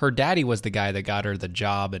 This? Her daddy was the guy that got her the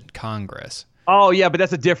job in Congress. Oh, yeah, but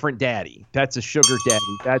that's a different daddy. That's a sugar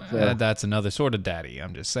daddy. That's another sort of daddy,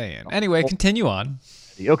 I'm just saying. Anyway, continue on.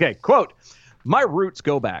 Okay, quote, my roots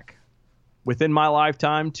go back within my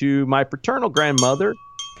lifetime to my paternal grandmother,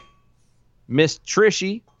 Miss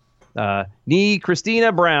Trishy, nee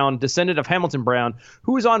Christina Brown, descendant of Hamilton Brown,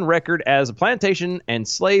 who is on record as a plantation and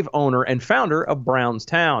slave owner and founder of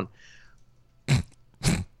Brownstown.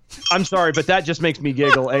 I'm sorry, but that just makes me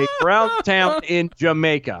giggle. A Brownstown in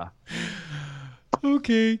Jamaica.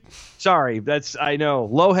 Okay. Sorry, I know.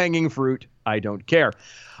 Low-hanging fruit. I don't care.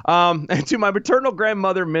 And to my maternal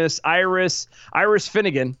grandmother, Miss Iris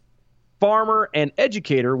Finnegan, farmer and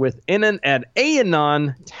educator within an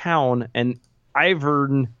Aenon town and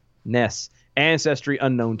Iverness, ancestry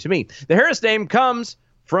unknown to me. The Harris name comes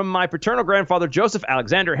from my paternal grandfather, Joseph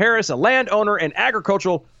Alexander Harris, a landowner and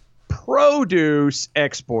agricultural produce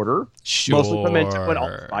exporter, mostly pimento and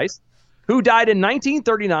allspice, who died in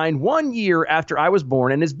 1939, 1 year after I was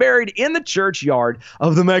born, and is buried in the churchyard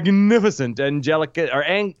of the magnificent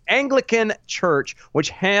Anglican church, which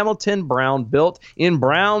Hamilton Brown built in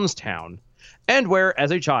Brownstown, and where,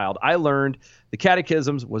 as a child, I learned the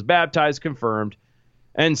catechisms, was baptized, confirmed,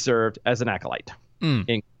 and served as an acolyte.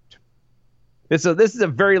 This is a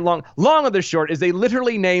very long of the short is they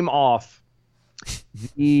literally name off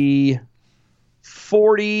the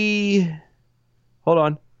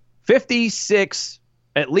 56,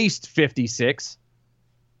 at least 56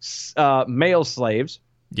 male slaves.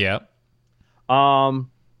 Yeah. Well,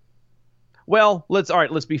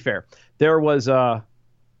 let's be fair. There was at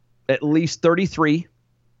least 33,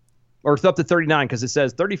 or it's up to 39 because it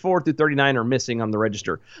says 34 through 39 are missing on the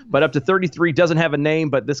register. But up to 33 doesn't have a name,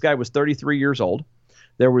 but this guy was 33 years old.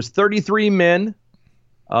 There was 33 men,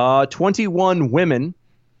 21 women,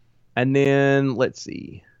 and then let's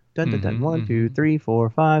see. 1, 2, 3, 4,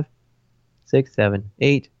 5, 6, 7,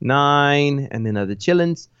 8, 9, and then other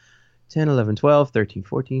chillins. 10, 11, 12, 13,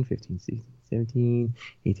 14, 15, 16, 17,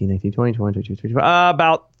 18, 19, 20, 21, 22, 23,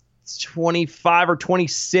 about 25 or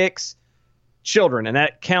 26 children, and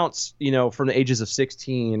that counts, from the ages of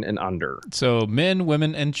 16 and under. So men,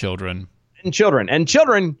 women, and children. And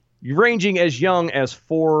children ranging as young as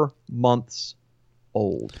 4 months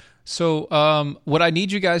old. So what I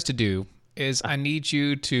need you guys to do is I need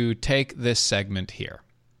you to take this segment here,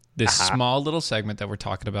 this small little segment that we're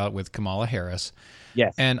talking about with Kamala Harris.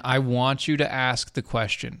 Yes. And I want you to ask the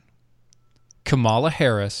question, Kamala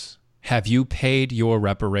Harris, have you paid your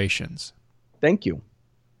reparations? Thank you.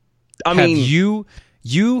 You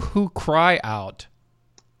who cry out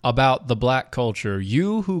about the black culture,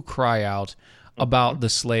 you who cry out about the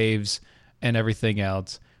slaves and everything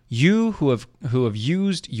else, you who have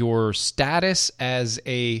used your status as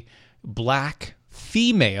a black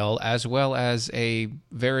female as well as a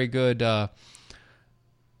very good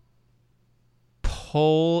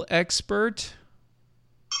poll expert,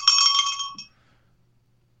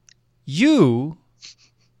 you,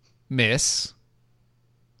 miss,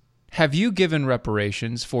 have you given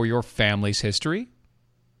reparations for your family's history?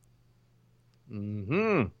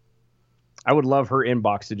 I would love her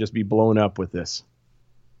inbox to just be blown up with this.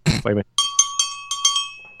 Wait a minute.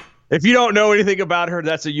 If you don't know anything about her,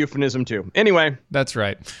 that's a euphemism too. Anyway, that's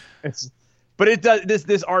right. But it does.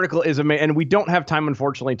 This article is amazing, and we don't have time,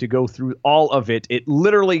 unfortunately, to go through all of it. It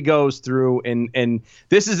literally goes through, and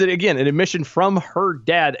this is again an admission from her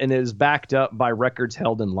dad, and it is backed up by records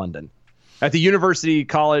held in London, at the University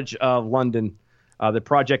College of London. The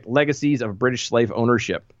project Legacies of British Slave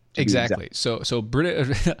Ownership. Exactly. So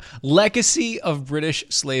legacy of British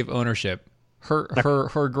slave ownership.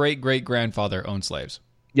 Her great grandfather owned slaves.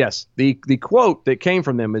 Yes. The quote that came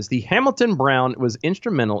from them is the Hamilton Brown was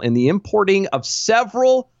instrumental in the importing of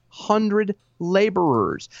several hundred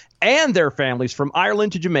laborers and their families from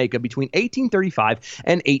Ireland to Jamaica between 1835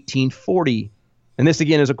 and 1840. And this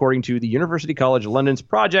again is according to the University College of London's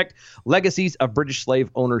project Legacies of British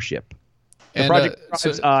Slave Ownership. The project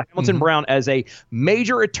describes Hamilton Brown as a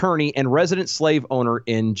major attorney and resident slave owner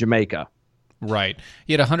in Jamaica. Right.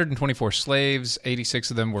 He had 124 slaves.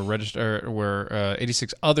 86 of them were registered.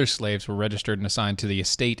 86 other slaves were registered and assigned to the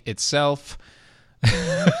estate itself.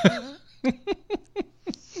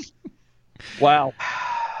 Wow.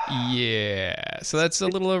 Yeah. So that's a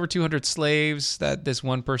little over 200 slaves that this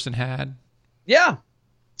one person had. Yeah.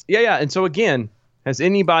 And so again, has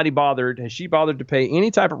she bothered to pay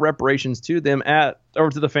any type of reparations to them or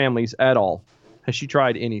to the families at all? Has she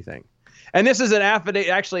tried anything? And this is an affidavit,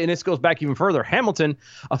 actually, and this goes back even further. Hamilton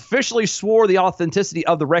officially swore the authenticity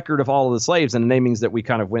of the record of all of the slaves and the namings that we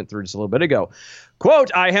kind of went through just a little bit ago. Quote,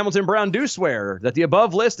 I, Hamilton Brown, do swear that the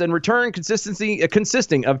above list and return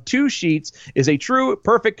consisting of 2 sheets is a true,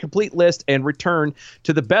 perfect, complete list and return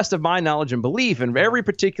to the best of my knowledge and belief in every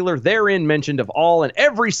particular therein mentioned of all and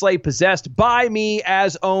every slave possessed by me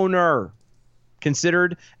as owner,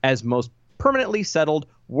 considered as most permanently settled,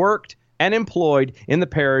 worked, and employed in the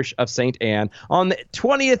parish of St. Anne on the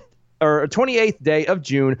 28th day of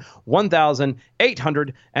June,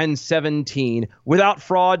 1817, without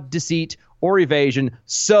fraud, deceit, or evasion.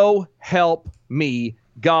 So help me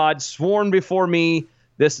God, sworn before me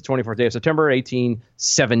this the 24th day of September,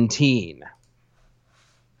 1817.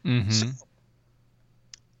 Mm-hmm. So,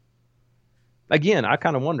 again, I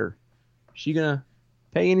kind of wonder, is she gonna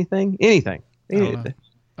pay anything? Anything? You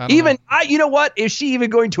know what? Is she even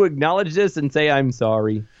going to acknowledge this and say, I'm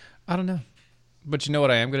sorry? I don't know. But you know what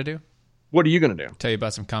I am going to do? What are you going to do? Tell you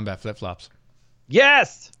about some Combat Flip-Flops.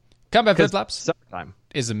 Yes! Combat Flip-Flops summertime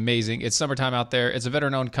is amazing. It's summertime out there. It's a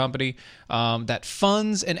veteran-owned company that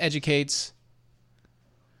funds and educates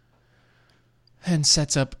and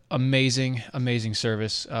sets up amazing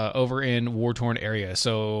service over in war-torn areas.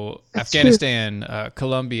 So Afghanistan,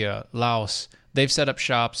 Colombia, Laos. They've set up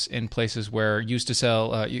shops in places where used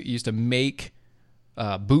to make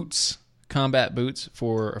boots, combat boots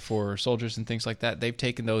for soldiers and things like that. They've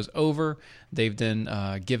taken those over. They've then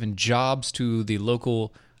given jobs to the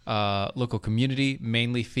local community,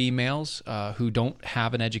 mainly females who don't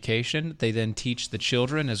have an education. They then teach the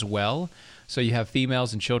children as well. So you have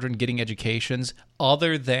females and children getting educations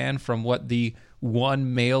other than from what the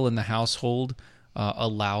one male in the household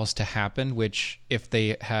allows to happen, which if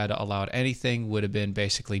they had allowed anything would have been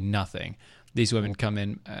basically nothing. These women come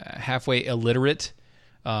in halfway illiterate,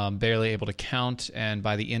 barely able to count, and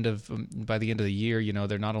by the end of the year,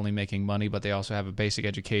 they're not only making money, but they also have a basic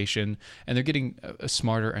education, and they're getting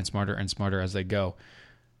smarter and smarter and smarter as they go.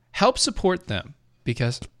 Help support them,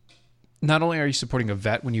 because not only are you supporting a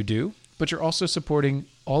vet when you do, but you're also supporting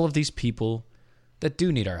all of these people that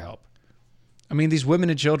do need our help. I mean, these women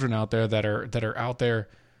and children out there that are out there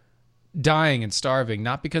dying and starving,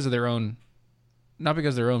 not because of their own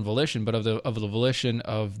volition, but of the volition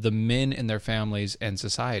of the men in their families and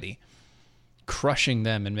society, crushing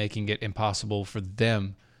them and making it impossible for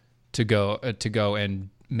them to go and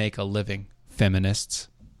make a living. Feminists.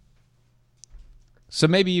 So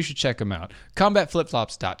maybe you should check them out.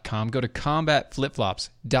 CombatFlipFlops.com. Go to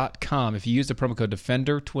CombatFlipFlops.com. If you use the promo code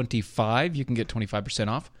Defender25, you can get 25%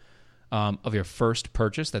 off of your first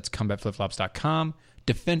purchase. That's CombatFlipFlops.com.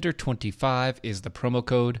 Defender25 is the promo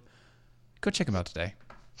code. Go check them out today.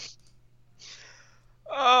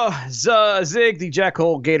 Zig, the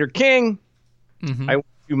Jackhole Gator King. Mm-hmm. I went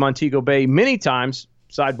to Montego Bay many times.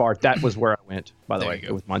 Sidebar, that was where I went, by the way.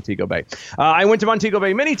 It was Montego Bay. I went to Montego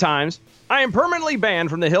Bay many times. I am permanently banned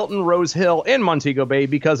from the Hilton Rose Hill in Montego Bay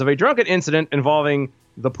because of a drunken incident involving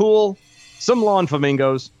the pool, some lawn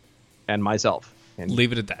flamingos, and myself. And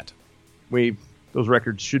leave it at that. Those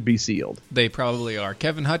records should be sealed. They probably are.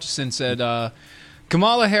 Kevin Hutchison said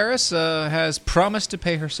Kamala Harris has promised to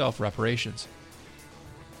pay herself reparations.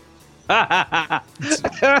 The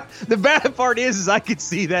bad part is I could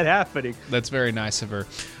see that happening. That's very nice of her.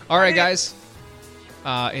 All right, guys.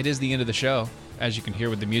 It is the end of the show, as you can hear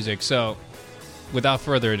with the music. So, without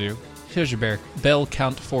further ado, here's your bell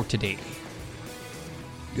count for today.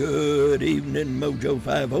 Good evening, Mojo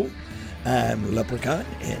 50. I'm Leprechaun,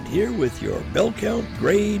 and here with your bell count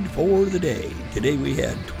grade for the day. Today we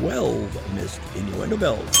had 12 missed innuendo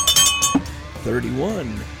bells,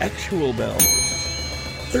 31 actual bells,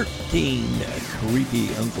 13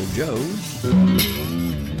 creepy Uncle Joes, 9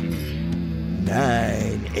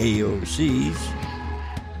 AOCs,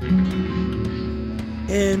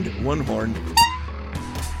 and 1 horn.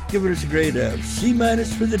 Giving us a grade of C-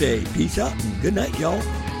 for the day. Peace out and good night, y'all.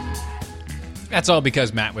 That's all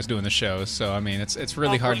because Matt was doing the shows. So I mean, it's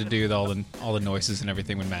really hard to do with all the noises and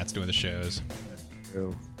everything when Matt's doing the shows.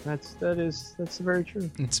 True. That's very true.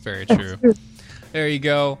 It's very true. There you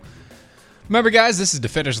go. Remember, guys, this is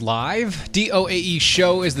Defenders Live. DOAE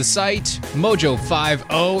Show is the site. Mojo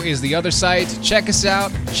 50 is the other site. Check us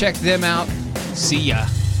out. Check them out. See ya.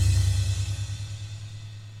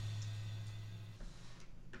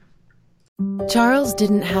 Charles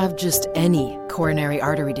didn't have just any coronary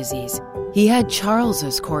artery disease. He had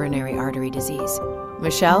Charles's coronary artery disease.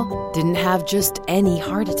 Michelle didn't have just any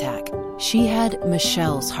heart attack. She had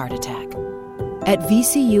Michelle's heart attack. At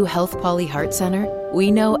VCU Health Poly Heart Center, we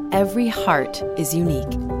know every heart is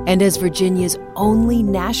unique. And as Virginia's only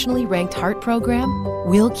nationally ranked heart program,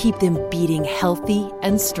 we'll keep them beating healthy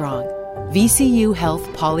and strong. VCU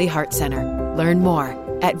Health Poly Heart Center. Learn more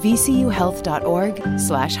at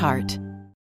vcuhealth.org/heart.